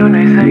tình yêu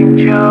này dành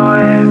cho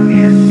em.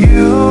 Is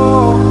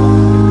you,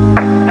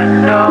 I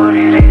know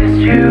it is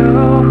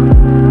you,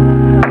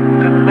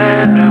 the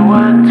man I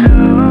want to,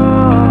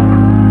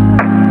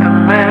 the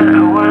man I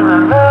wanna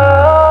love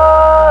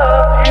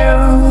you.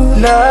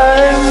 Là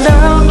em đã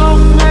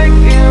mong anh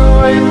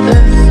yêu anh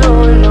thật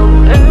rồi,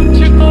 lòng em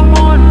chỉ có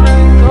muốn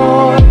anh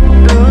thôi.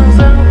 Tưởng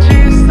rằng chỉ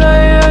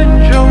xây anh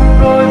trong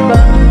đôi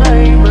ba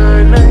ngày,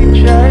 mà nay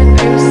trái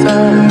tim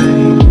sai.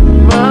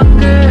 Mà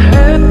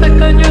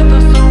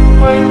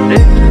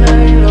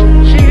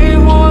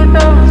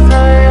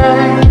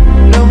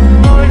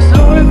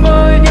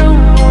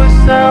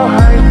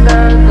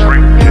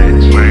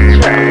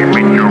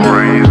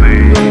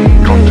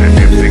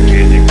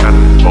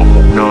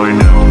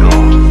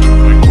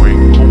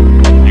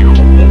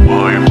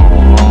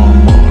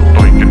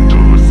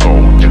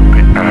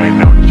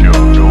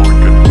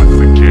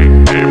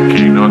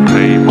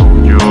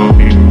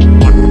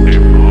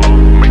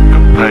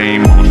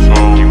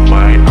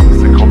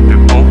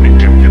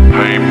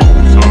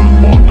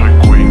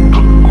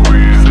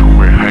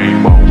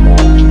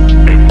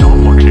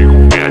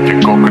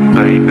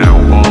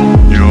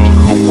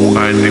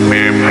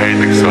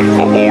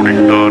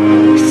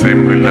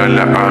xem người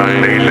là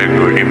ai. Đây là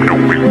người em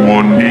không biết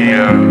quên đi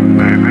à.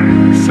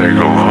 Sài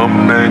Gòn hôm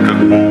nay thật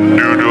buồn,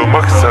 đưa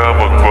mắt xa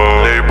vật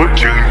vờ, lê bước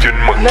chân trên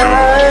mặt đường.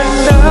 Là em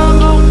đã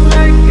không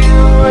anh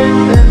yêu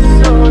anh thật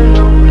rồi,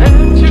 lòng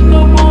em chỉ có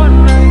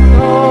muốn anh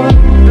thôi.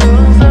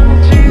 Tưởng rằng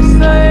chỉ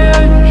xây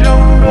anh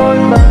trong đôi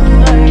ba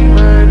ngày,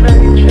 mà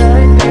nay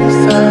trái tim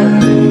xa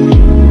lầy.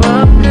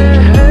 Mà kể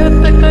hết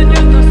tất cả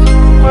những thứ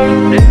xung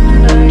quanh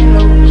đêm nay,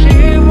 lòng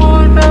chỉ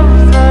muốn đắm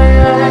say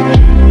anh.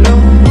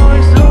 Lòng bối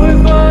rối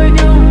với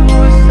những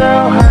ngôi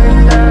sao, hai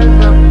ta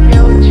gặp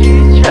nhau chỉ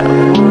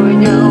chạm môi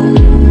nhau.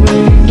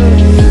 Baby,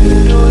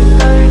 đôi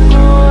tay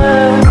của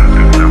em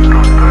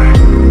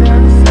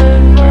đang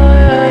xen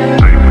với anh,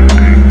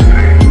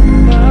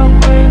 đã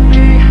quên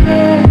đi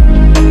hết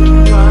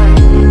ngoài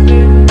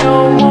bên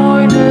nhau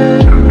mỗi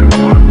đêm.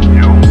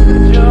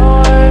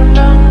 Cho em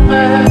lắng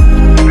nghe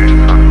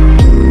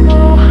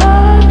câu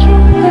hát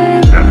chúng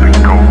em,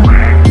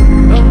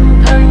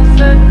 âm thanh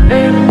rất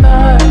êm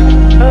tai.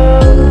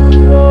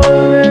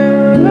 Rồi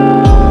em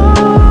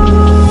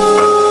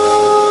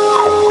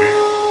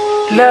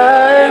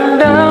là em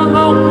đã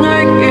ngốc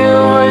nghếch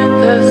yêu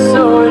anh thật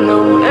rồi,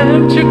 lòng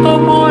em chỉ có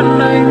muốn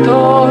anh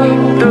thôi.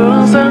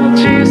 Tưởng rằng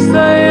chỉ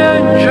xây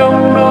anh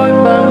trong đôi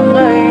ba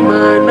ngày,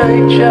 mà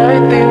nay trái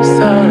tim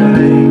xa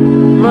lầy.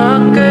 Mà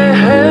kể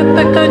hết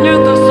tất cả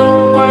những thứ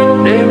xung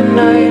quanh đêm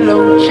nay,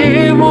 lòng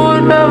chỉ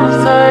muốn đắm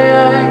say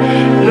anh.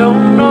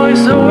 Lòng nói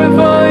dối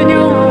với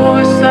những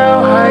ngôi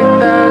sao, hai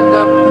ta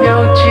gặp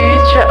nhau chỉ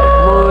chạm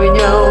môi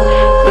nhau.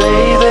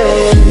 Baby,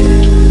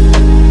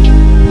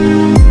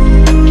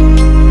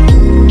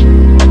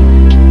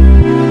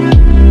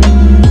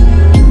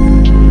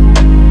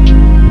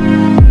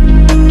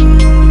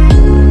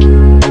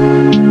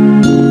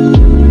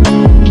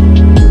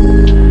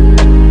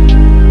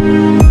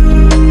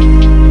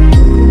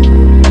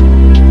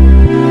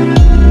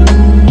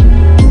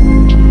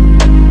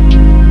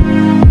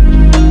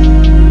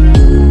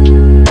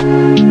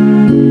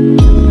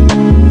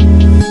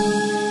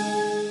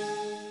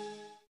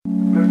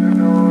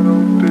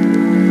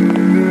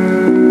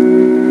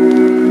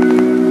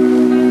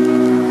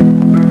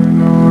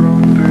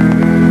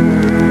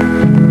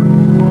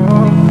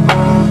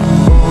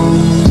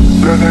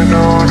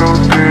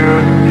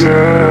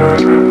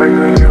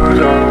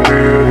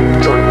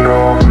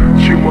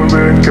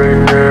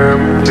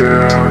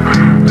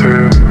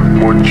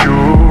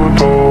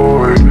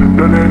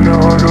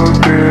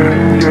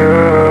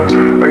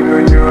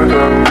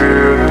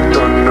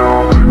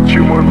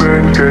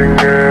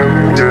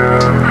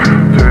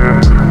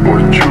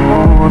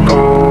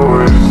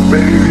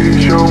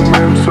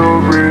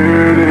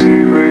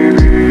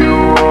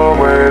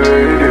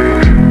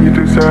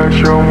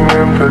 trông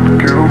em thật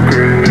kiêu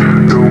kỳ,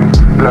 đúng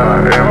là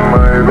em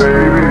my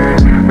baby.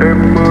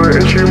 Em ơi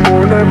em chỉ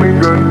muốn hai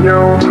mình gần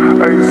nhau,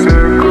 anh sẽ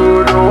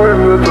cứ đố em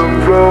như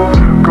từng flow.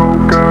 Câu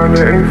ca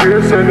này anh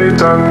viết sẽ đi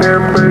tặng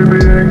em,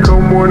 baby anh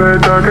không muốn ai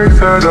ta cách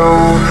xa đâu.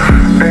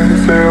 Em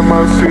sẽ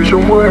maxi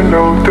trong bữa hẹn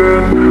đầu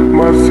tiên,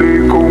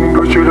 maxi cùng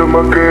đôi chưa được mà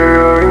kề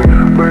anh.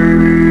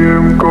 Baby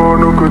em có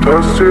nụ cười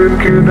thật xuyên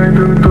khiến anh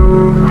tương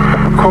tư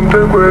không thể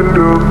quên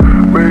được.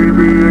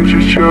 Baby anh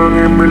chỉ chờ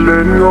ngày mình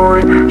lên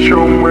ngôi,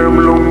 trông em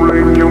lung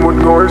linh như một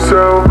ngôi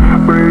sao.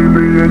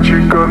 Baby anh chỉ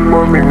cần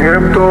một mình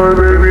em thôi,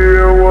 baby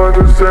I want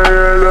to say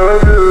I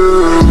love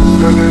you.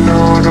 Lần này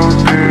nó đầu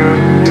tiên,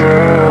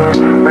 yeah,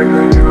 anh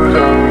cứ như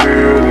rằng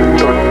điên,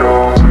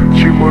 no,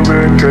 chỉ muốn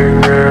bên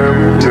cạnh em,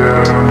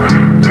 yeah,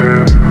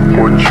 thêm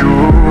một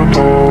chút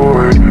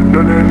thôi.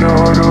 Lần này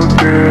nó đầu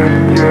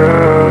tiên,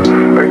 yeah,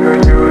 anh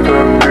cứ như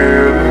rằng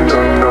điên,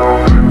 no,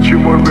 chỉ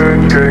muốn bên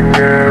cạnh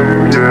em,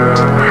 yeah,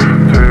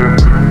 thêm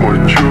một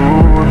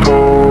chút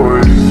thôi.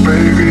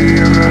 Baby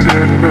em đã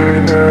đến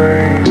bên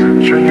anh,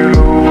 chẳng như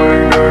lúc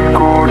anh đang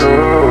cô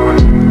đơn,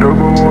 đôi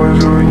bờ môi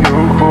rồi nhớ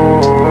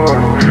khôn.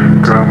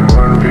 Cảm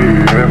ơn vì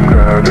em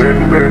đã đến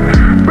bên,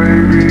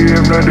 baby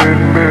em đã đến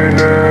bên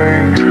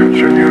anh,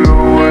 chẳng như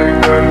lúc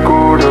anh đang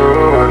cô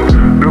đơn,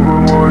 đôi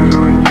bờ môi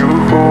rồi nhớ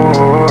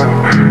khôn.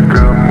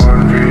 Cảm ơn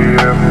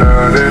vì em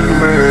đã đến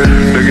bên.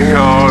 Từ cái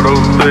hò đầu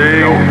tiên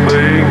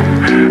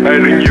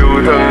anh đang như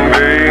thằng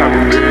điên,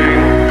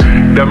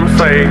 đắm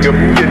say ngắm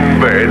nhìn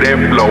vẻ đẹp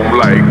lộng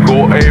lẫy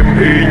của em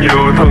y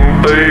như thần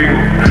tiên.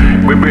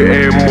 Baby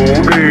em muốn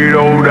đi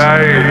đâu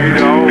đây,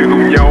 đi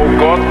cùng nhau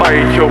có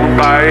tay trong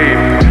tay.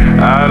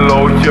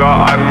 Alo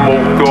cho anh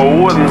một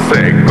cú, anh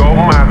sẽ có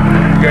mặt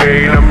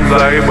ngay 5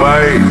 giây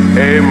bay.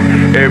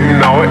 Em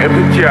nói em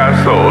thích trà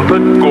sữa,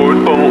 thích cuối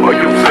tuần ở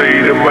trong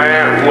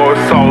cinema, ngồi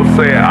sau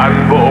xe anh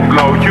và ôm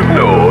lâu chút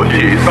nữa,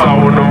 chỉ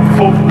sau 5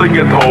 phút tới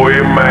nhà thôi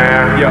em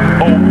mà.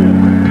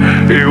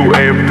 Yêu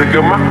em từ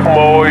cái mắt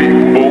môi,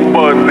 muốn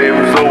bên em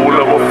dù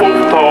là 1 phút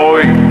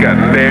thôi.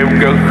 Cạnh em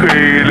cả khi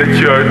là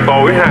trời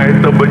tối, hai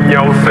ta bên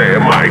nhau sẽ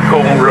mãi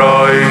không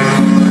rời.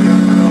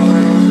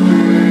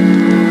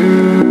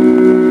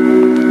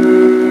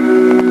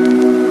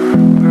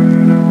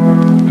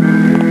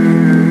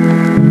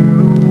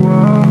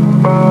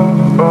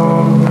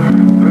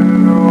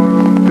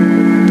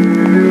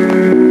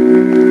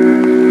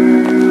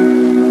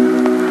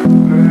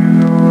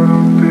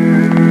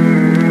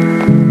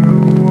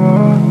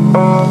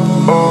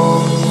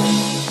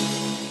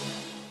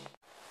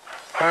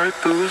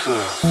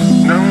 giờ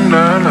nắng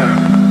đã làm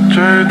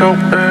cháy tóc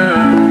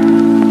em,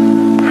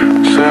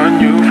 xa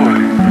như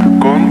vậy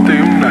con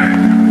tim này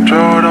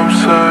cho đắm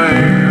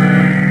say.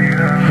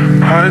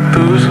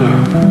 24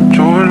 giờ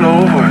trôi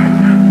lâu vậy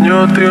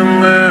nhớ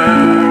tiếng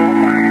em,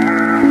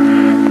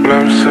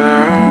 làm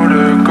sao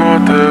để có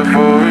thể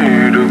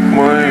với được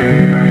mây.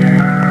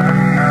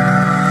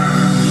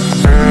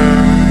 Em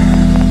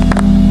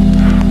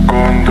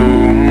còn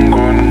thương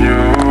còn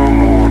nhớ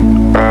một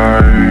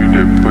ai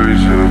để bây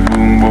giờ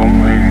vương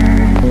bóng hình.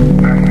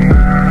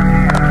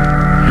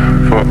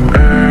 Và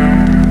em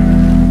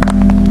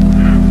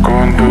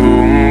còn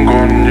thương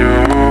còn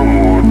nhớ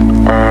một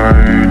ai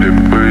để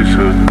bây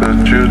giờ ta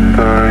chia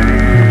tay.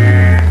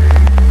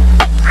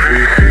 Vì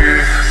khi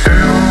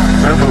yêu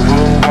em phải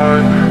vương vai,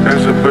 em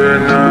sẽ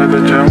bên ai ta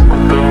chẳng có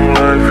tương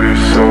lai.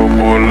 Vì sao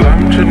buồn lắm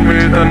trên mi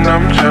ta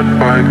nắm chặt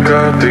bài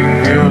ca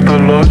tình yêu ta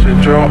lỡ trên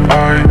cho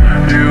ai.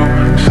 You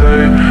say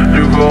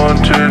you gone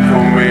change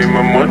for me,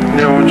 mà mất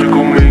nhau chứ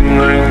cũng mình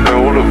anh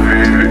đâu là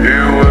vì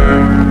yêu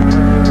em.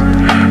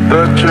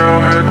 Ta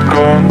trao hết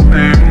con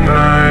tim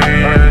này.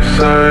 I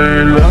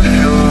say love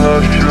you,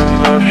 love you,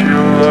 love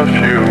you, love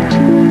you.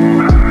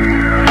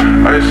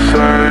 I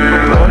say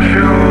love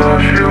you,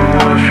 love you,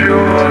 love you,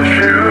 love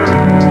you.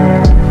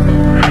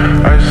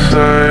 I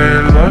say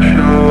love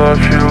you,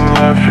 love you,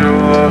 love you,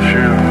 love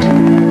you.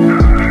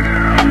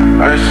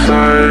 I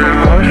say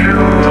love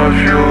you, love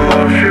you,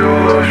 love you,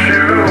 love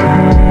you.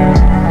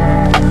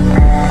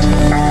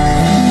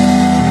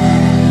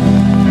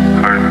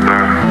 Hai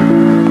ta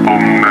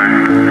hôm nay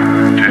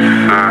chỉ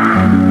xa.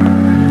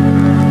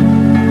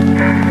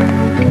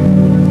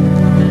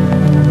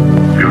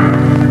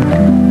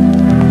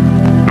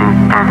 Ước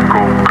ba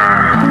câu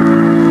ca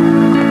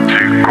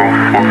chỉ có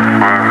phôi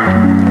pha.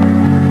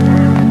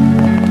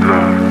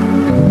 Giờ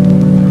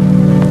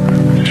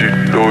chỉ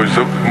đôi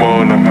giấc mơ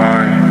làm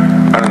hai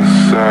ăn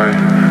sai,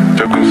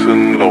 chắc cần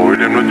xin lỗi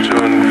đem nó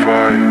trên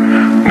vai.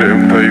 Nếu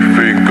em thấy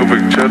phiền cứ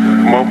việc trách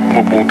móc,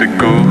 một buồn thì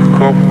cứ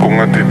khóc, còn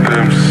anh thì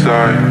thêm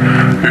sai.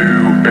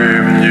 Yêu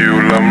em nhiều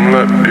lắm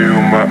là điều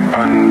mà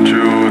anh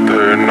chưa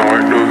thể nói.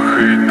 Đôi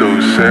khi tự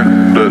xác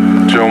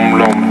định trong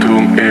lòng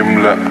thương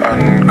em là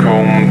anh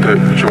không thể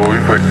chối.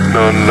 Vậy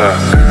nên là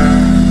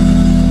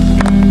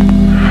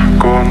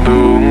con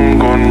thương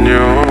con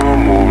nhớ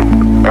một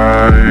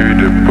ai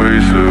để bây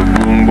giờ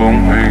vương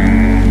bóng hình.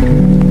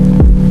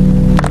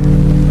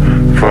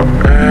 Và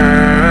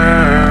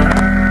em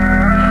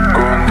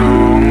con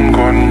thương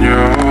con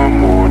nhớ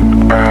một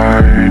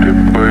ai để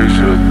bây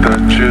giờ ta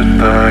chia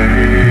tay.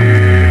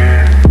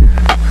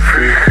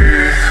 Vì khi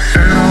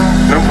yêu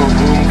nắm vào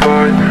vương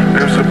vai,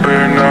 em sẽ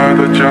bên ai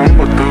ta chẳng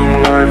có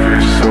tương lai.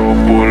 Vì sao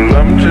buồn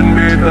lắm trên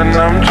mi ta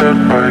nắm chặt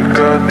bài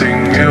ca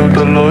tình yêu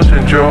ta lỡ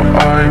dành cho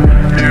ai.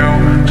 You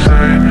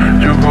say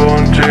you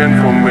gone change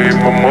for me,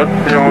 mà mất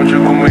nhau chứ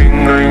cũng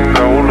mình anh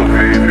đâu là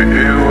vì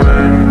yêu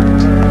em.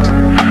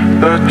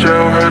 Ta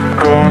trao hết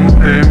con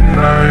tim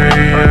này.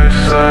 I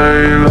say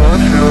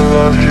love you,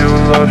 love you,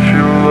 love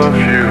you, love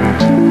you.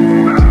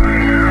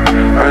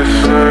 I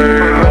say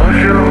love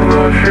you,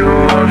 love you,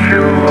 love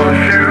you,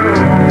 love you.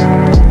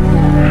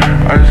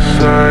 I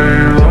say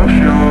love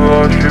you,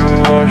 love you,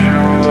 love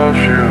you,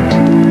 love you.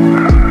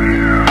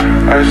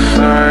 I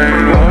say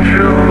love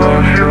you,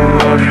 love you,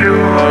 love you,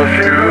 love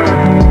you.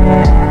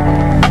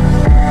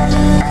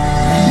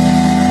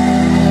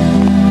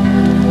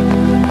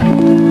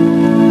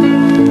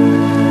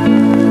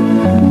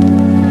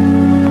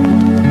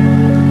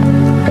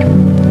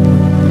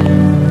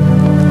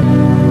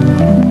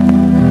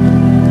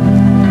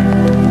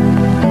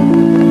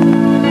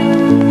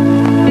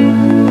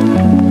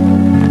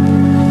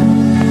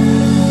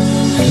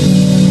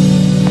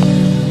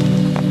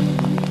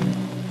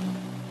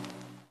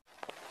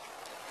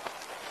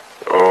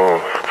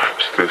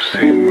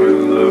 See my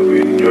love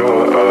in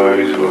your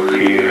eyes. Và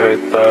khi hai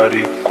ta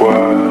đi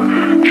qua,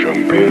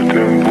 chẳng biết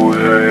em vui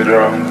hay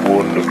đang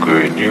buồn. Nụ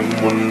cười như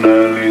Mona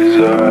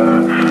Lisa,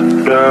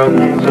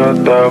 đáng ra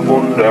ta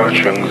vốn đã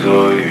chẳng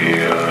rời.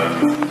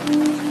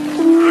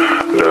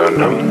 Đã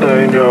nắm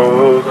tay nhau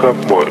ở khắp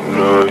mọi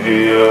nơi.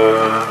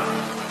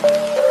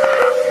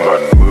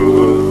 Màn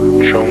mưa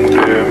trong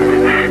đêm,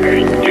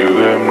 hình như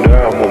em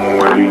đã mong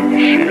mình.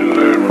 Chỉ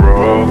lời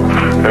rock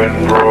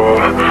and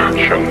roll,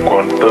 chẳng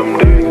quan tâm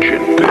đến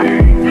chuyện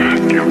tình.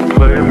 You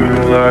play me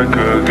like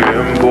a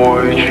game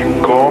boy, chỉ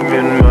có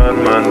miên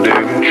man màn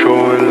đêm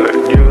trôi. Lại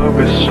nhớ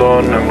vết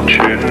son nằm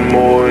trên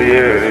môi.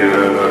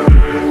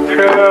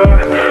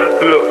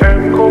 Liệu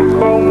em có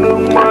không nước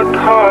mắt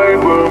hai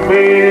bờ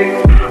mi.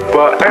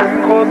 Và em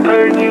có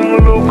thấy những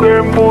lúc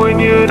em vui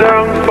như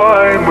đang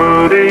phai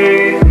mờ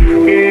đi.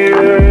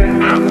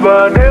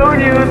 Và nếu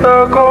như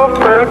ta có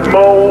phép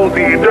màu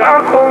thì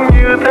đã không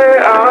như thế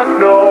I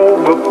know.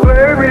 But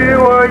baby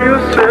why you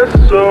said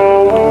so.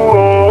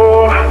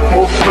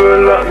 Một người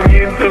lặng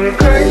nhìn từng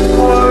cánh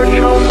hoa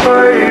trong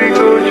tay.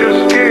 Girl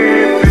just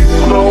keep it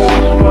close.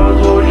 Và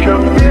rồi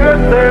chẳng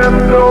biết em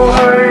đâu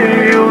hay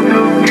yêu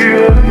thương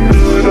kia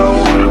từ đâu.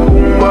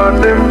 Cùng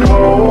màn đêm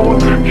thâu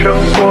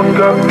chẳng còn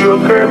gặp được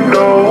em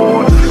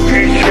đâu.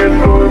 Khi trên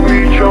đôi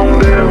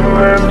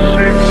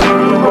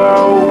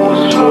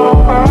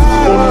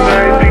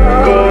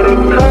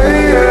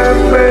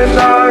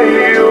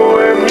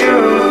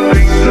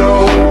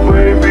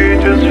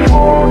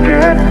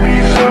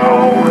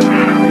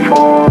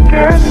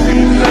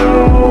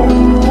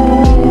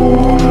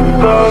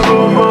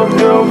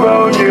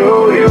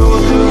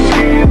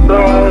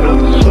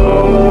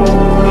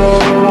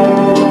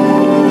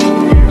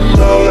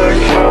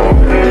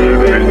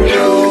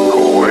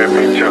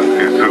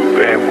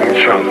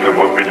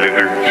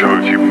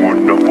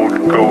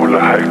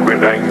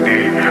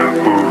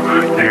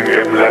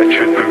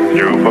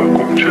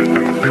cũng chưa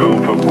từng thương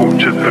và cũng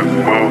chưa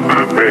từng mơ.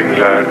 Bên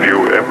là điều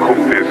em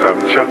không thể dám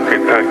chắc. Cái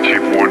thằng chỉ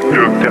muốn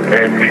được nhắc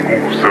em đi ngủ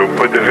sớm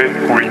và đưa hết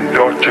green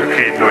dot trước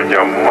khi nó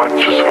nhắm mắt.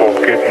 Just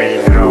forget me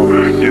now.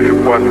 Những thứ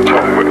quan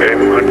trọng với em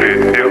hơn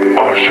để tiếc.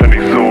 Oh,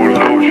 shining so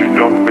low, you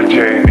don't phải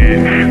che đi.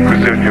 Cứ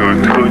gieo nhớ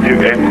thương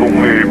nhưng em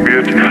không hề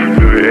biết.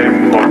 Lời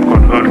em ngọt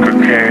còn hơn cả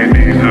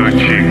candy. Giờ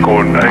chỉ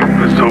còn anh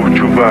và sâu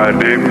chu và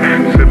đêm.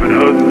 Sẽ vẫn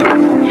hơn thật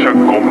cũng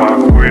chẳng có ma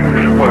quyền.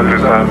 Và thời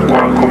gian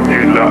qua không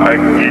như là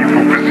anh nghĩ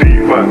vụ cái gì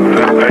bản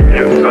thân anh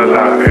nhận ra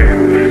là em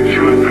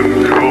chưa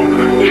từng thương,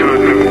 chưa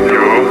từng nhớ.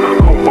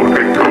 Không còn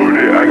cách cớ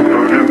để anh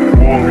nói đừng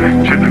buông.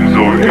 Chưa từng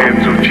dối em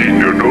dù chỉ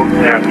nửa nốt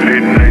nhạc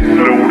lên hay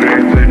slow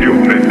dance. Giai điệu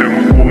này từng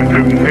cuồng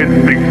từng hết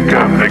tình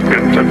cảm này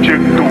cần trăm chiếc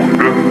tủ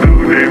đường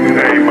từ đêm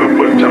ngày mà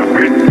vẫn chẳng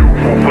biết đủ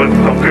phù vân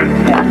sau kết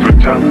vụ. Rồi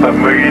trăng ta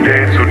mây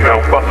đen rồi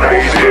nào bắc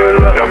hay đen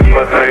đắm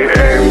vào tay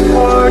em.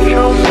 Hoa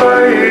trong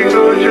tay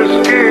girl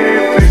just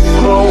keep it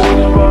close.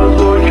 Và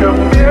rồi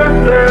chẳng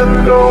biết em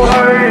đâu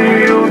hay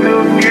yêu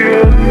thương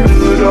kia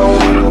từ đâu.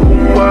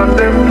 Cùng ban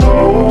đêm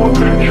thấu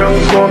chẳng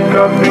còn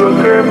gặp được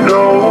em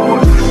đâu.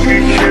 Khi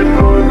trên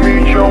đôi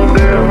mi trong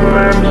đêm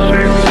em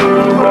suy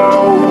tư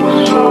bao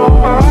sâu.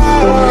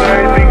 Một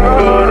ngày tình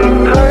cờ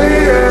được thấy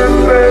em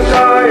về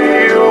tai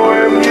yêu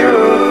em như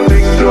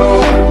tình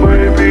đầu.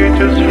 Baby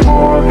just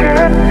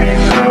forget me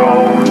now,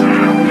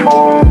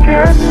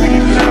 forget me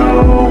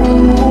now.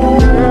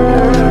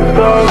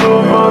 Ta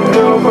luôn mang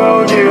theo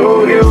bao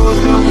nhiêu yêu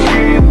thương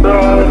khi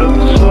ta đừng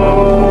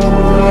sâu.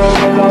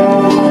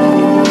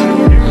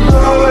 Nhưng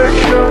sao lại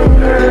chẳng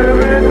thể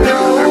bên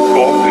nhau. Em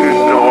có thể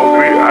nói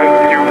với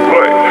anh như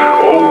vậy.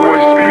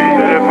 Always be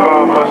there by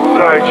my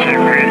side. Chỉ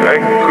vì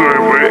anh cười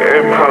với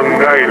em hàng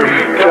ngày.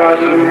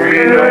 Doesn't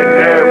mean I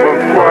never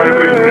cry.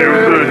 Vì nếu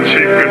giờ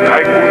chỉ cần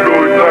anh một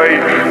đôi tay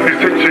thì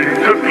sẽ chính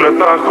thức là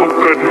ta không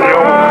cần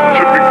nhau.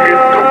 Cho bình yên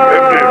không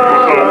em để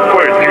cuộc sống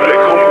vậy nhưng lại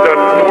không đặt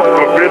bút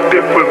và viết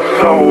tiếp phần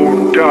sau.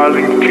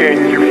 Darling can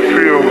you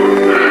feel.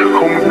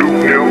 Không đúng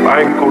nếu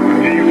anh còn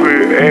nghĩ về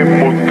em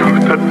một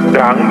thứ thật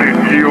đáng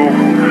để yêu.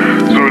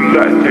 Rồi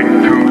lại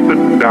thành thứ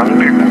thật đáng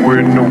để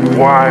quên. No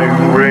white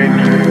rain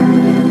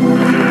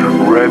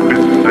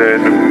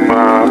representing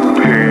my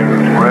pain,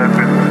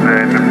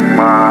 representing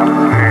my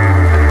pain.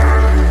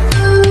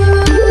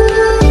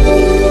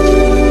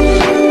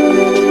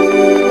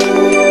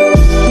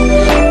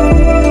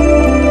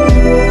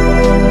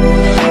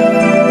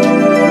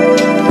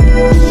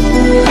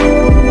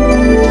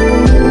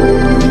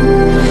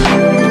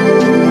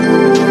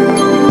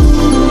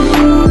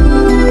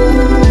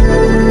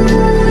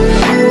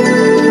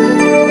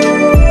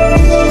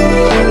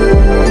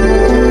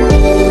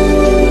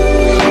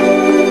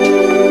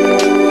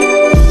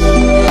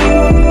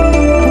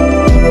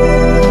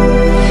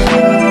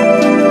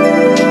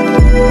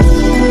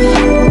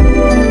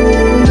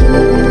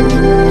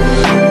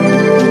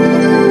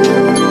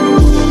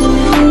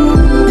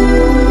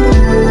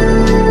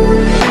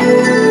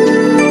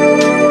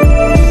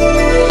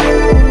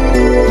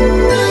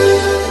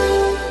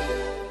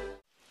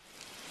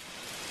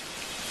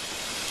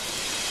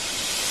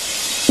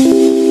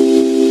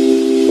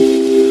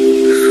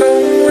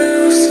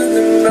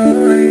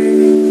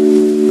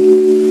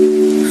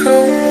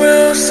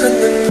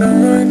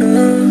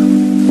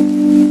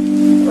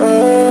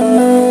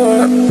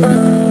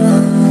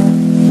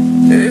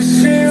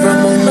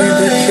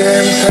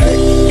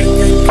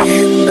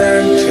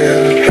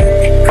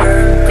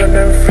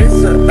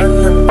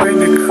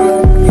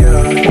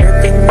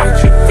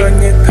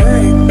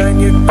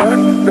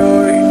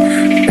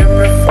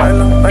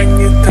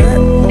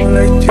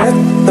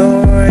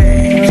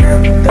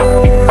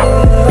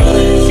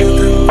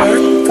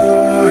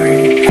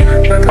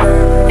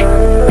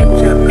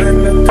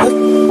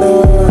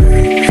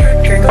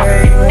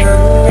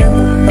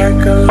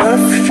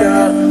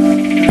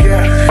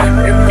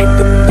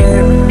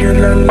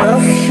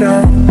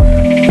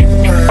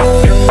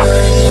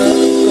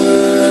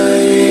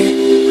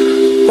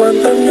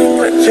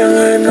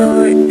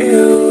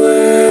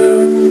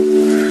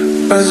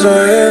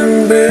 Rồi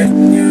em biết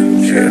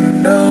những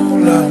chuyện đau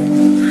lòng.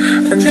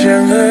 Anh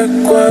chẳng hề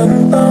quan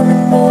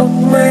tâm một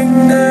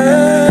mình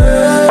em.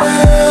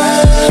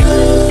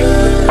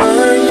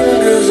 Nói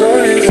những điều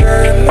dối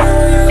gian.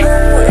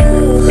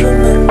 Không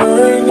đừng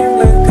nói những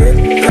lời thiết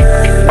tha.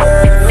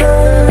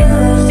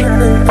 Không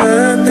đừng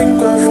thế tình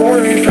quá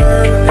vội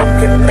vàng. Em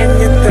kiện anh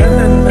như thế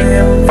lần này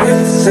em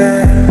viết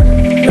ra.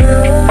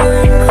 Nếu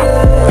anh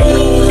không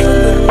yêu,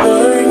 đừng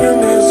nói những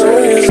điều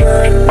dối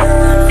gian.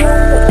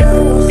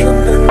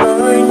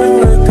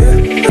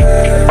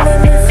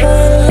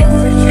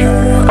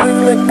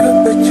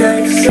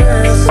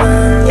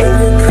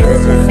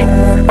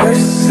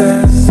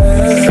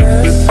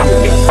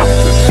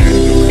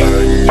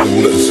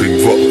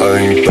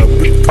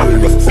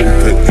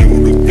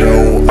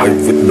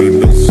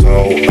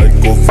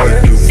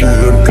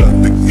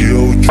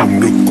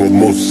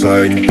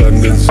 Anh ta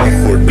nên ra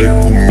khỏi đây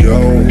cùng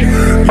nhau.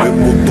 Lên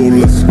mô tô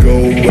let's go.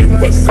 Mấy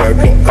bạn gái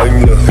bảo anh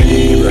là hư.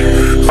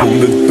 Không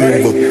nên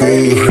tin vào tư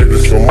hay là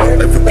số mắt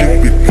em phải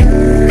keep it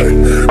cool.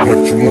 Mà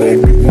chúng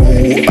nó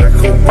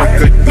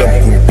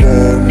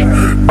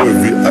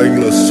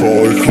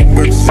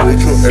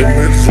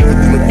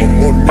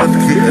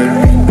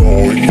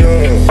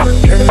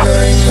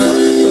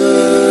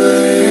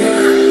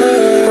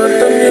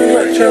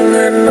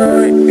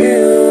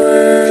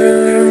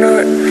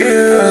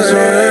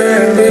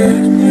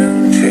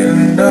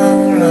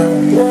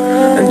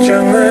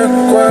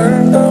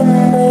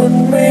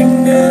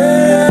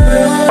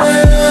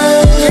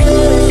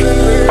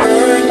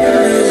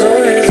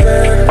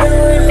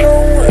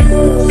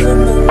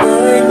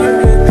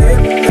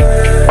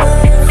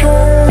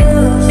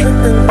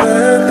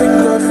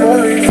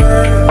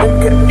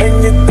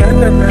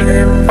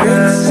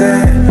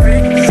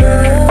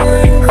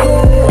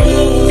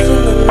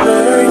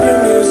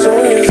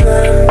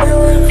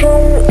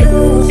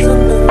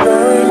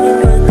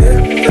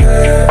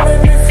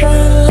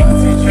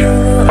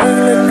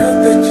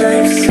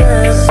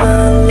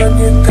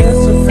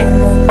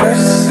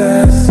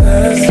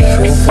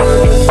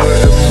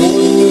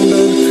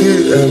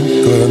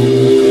gần.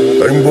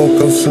 Anh bỏ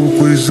cao sừng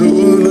quỳ giữ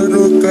lấy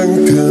đôi cánh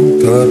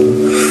thiên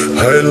thần,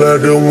 hay là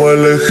điều ngoài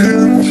lệ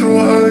khiến cho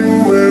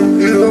anh mềm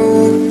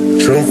yếu?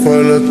 Chẳng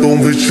phải là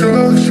tùng vì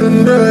chắc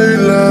chân đây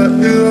là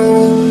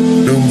yêu.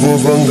 Đừng vội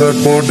vàng gạt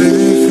bỏ đi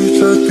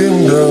khi trái tim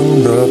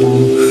đang đập,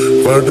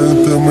 và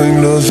đừng tự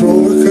mình lừa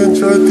dối khiến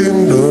trái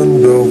tim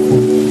đơn độc.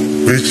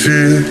 Vì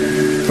chỉ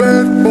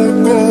biết bao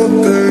có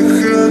thể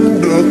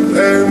khiến được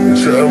em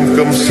chạm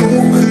cảm xúc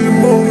khi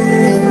môi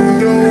cùng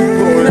nhau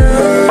gọi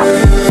tên.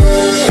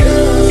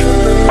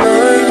 Đừng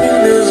nói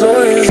những điều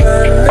dối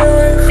gian, nếu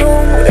anh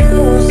không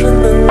yêu xin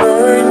đừng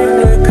nói những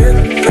lời thiết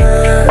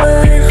tha.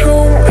 Anh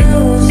không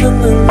yêu xin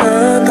đừng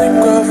tha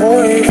thành quá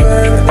vội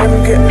vàng. Em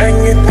kể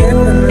anh nghe tiếng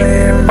lần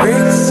này em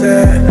biết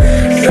sẽ.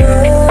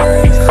 Nếu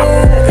anh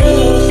không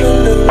yêu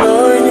xin đừng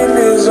nói những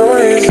điều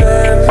dối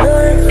gian, nếu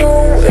anh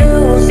không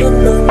yêu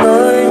xin đừng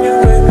nói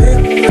những lời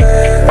thiết tha.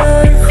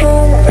 Anh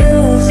không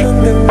yêu xin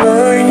đừng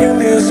nói những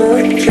điều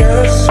dối trá.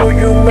 So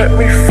you make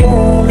me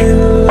fall in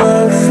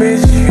love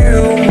with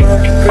you, my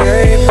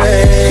baby.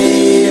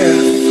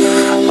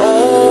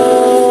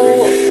 Oh,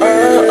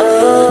 oh,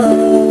 oh.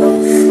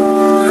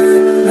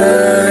 Na,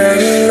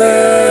 na,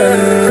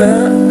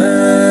 na.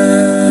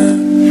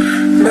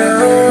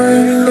 Nào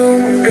anh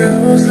không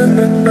yêu xin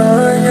đừng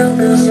nói những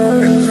điều dối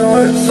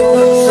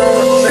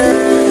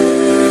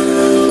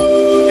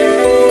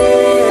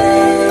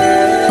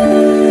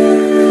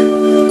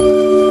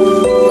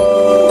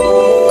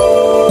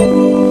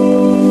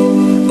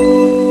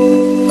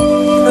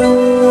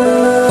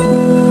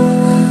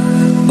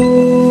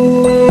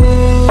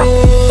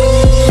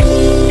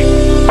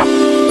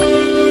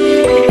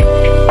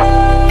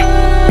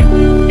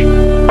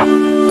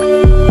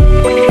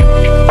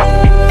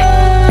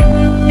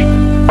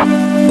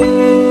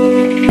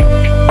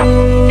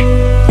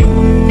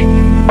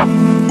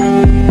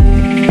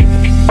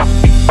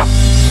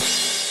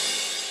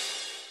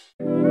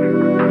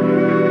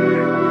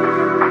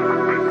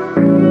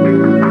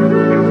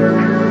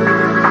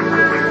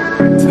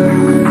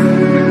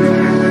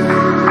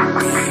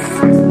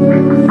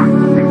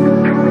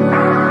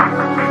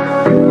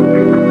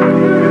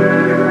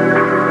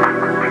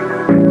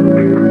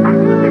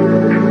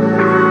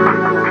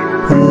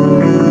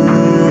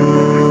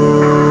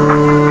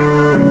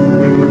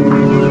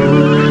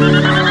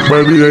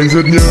Baby anh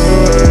rất nhớ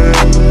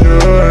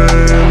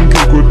em khi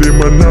cuộc tim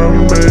mà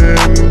nắm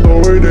em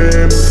tối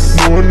đêm.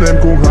 Muốn em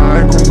cùng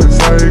hai cùng phải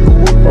say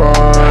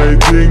goodbye.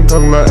 Thiên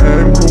thần là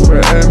em không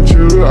phải em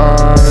chứ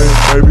ai.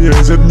 Baby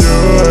anh rất nhớ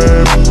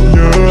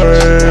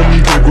em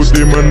khi cuộc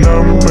tim mà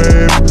nắm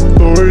em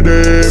tối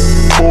đêm.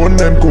 Muốn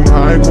em cùng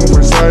hai cùng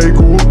phải say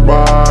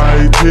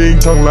goodbye. Thiên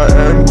thần là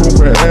em không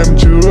phải em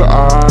chứ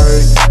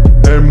ai.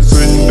 Em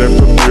xinh đẹp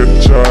thật tuyệt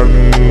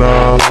trần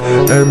à.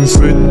 Em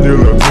xinh như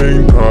là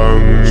thiên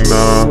thần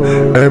à.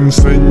 Em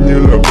xinh như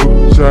là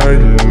bức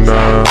tranh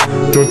à.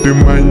 Cho tim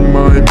anh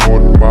mai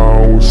một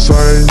màu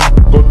xanh.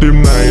 Con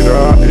tim này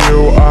đã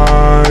yêu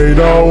ai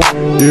đâu.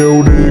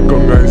 Yêu đi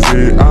còn ngày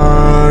gì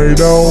ai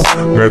đâu.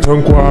 Ngày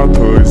tháng qua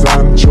thời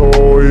gian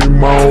trôi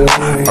mau.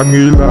 Anh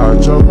nghĩ là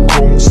chắc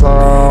không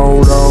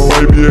sao đâu.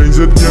 Baby anh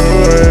rất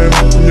nhớ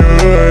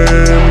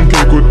em khi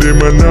cuộc tim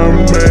mà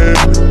nắm em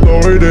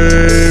tối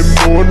đêm.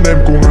 Muốn em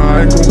cùng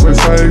ai cũng phải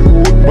say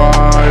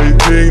goodbye.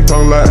 Thiên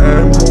thần là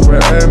em không phải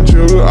em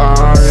chứ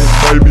ai.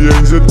 Baby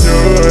anh rất nhớ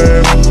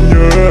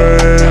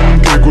em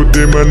khi cuộc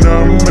tim mà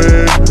nắm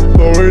em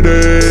tối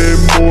đêm.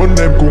 Muốn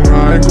em cùng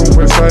ai cũng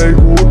phải say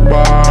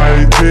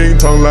goodbye. Thiên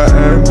thần là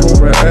em không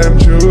phải em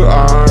chứ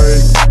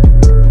ai.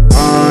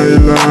 I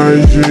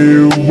like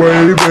you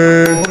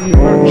baby,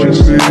 only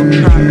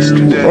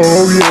you,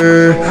 oh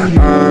yeah.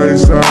 Ai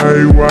sai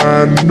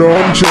hoàn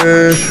đón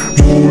chê,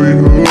 mùi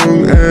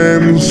hương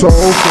em xấu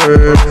phê.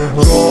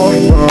 Rót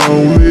vào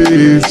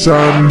ly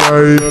tràn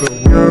đầy,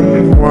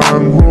 ngắm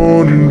hoàng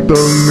hôn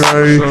từng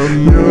ngày.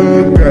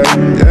 Nhớ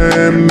cảnh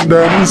em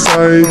đắm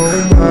say,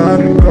 hát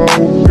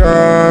câu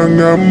ca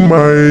ngắm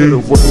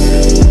mây.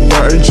 Và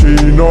anh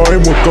chỉ nói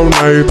một câu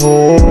này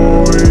thôi,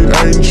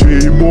 anh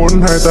chỉ muốn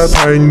hai ta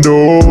thành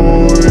đôi.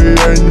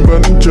 Anh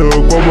vẫn chờ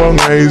qua bao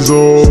ngày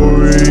rồi,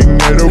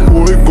 ngày đâu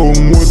cuối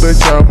cùng môi tay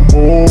chạm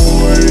môi.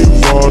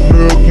 Giọt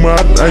nước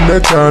mắt anh đã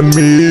tràn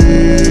mi,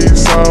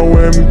 sao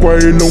em quay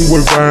lưng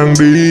vội vàng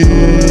đi.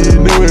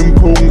 Nếu em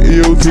không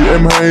yêu thì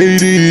em hãy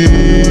đi,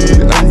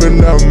 anh vẫn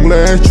lặng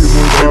lẽ chỉ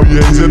một dòng. Vì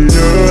anh rất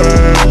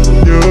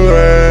nhớ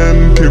em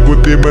khi cuộc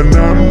tim mà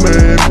nắm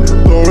em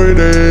tối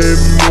đêm.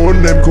 Muốn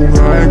em cùng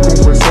hai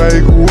cũng phải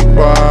say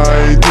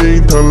goodbye.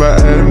 Thiên thần là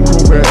em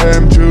không phải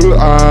em chứ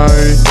ai.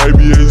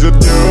 Baby anh rất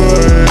nhớ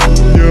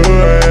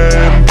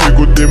em khi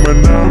cuộc tim mà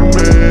nắm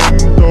em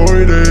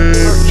tối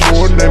đêm.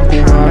 Muốn em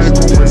cùng hai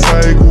cũng phải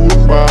say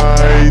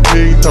goodbye.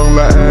 Thiên thần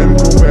là em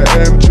không phải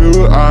em chứ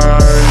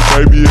ai.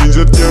 Baby anh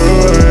rất nhớ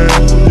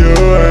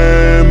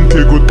em khi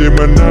cuộc tim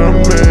mà nắm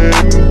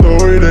em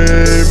tối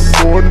đêm.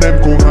 Muốn em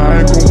cùng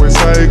hai cũng phải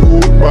say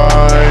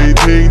goodbye.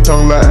 Thiên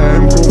thần là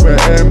em không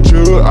phải em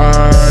chứ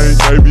ai.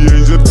 Baby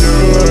anh rất nhớ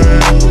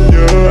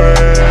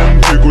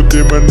em khi cuộc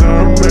tim mà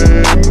nắm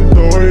em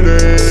tối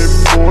đêm.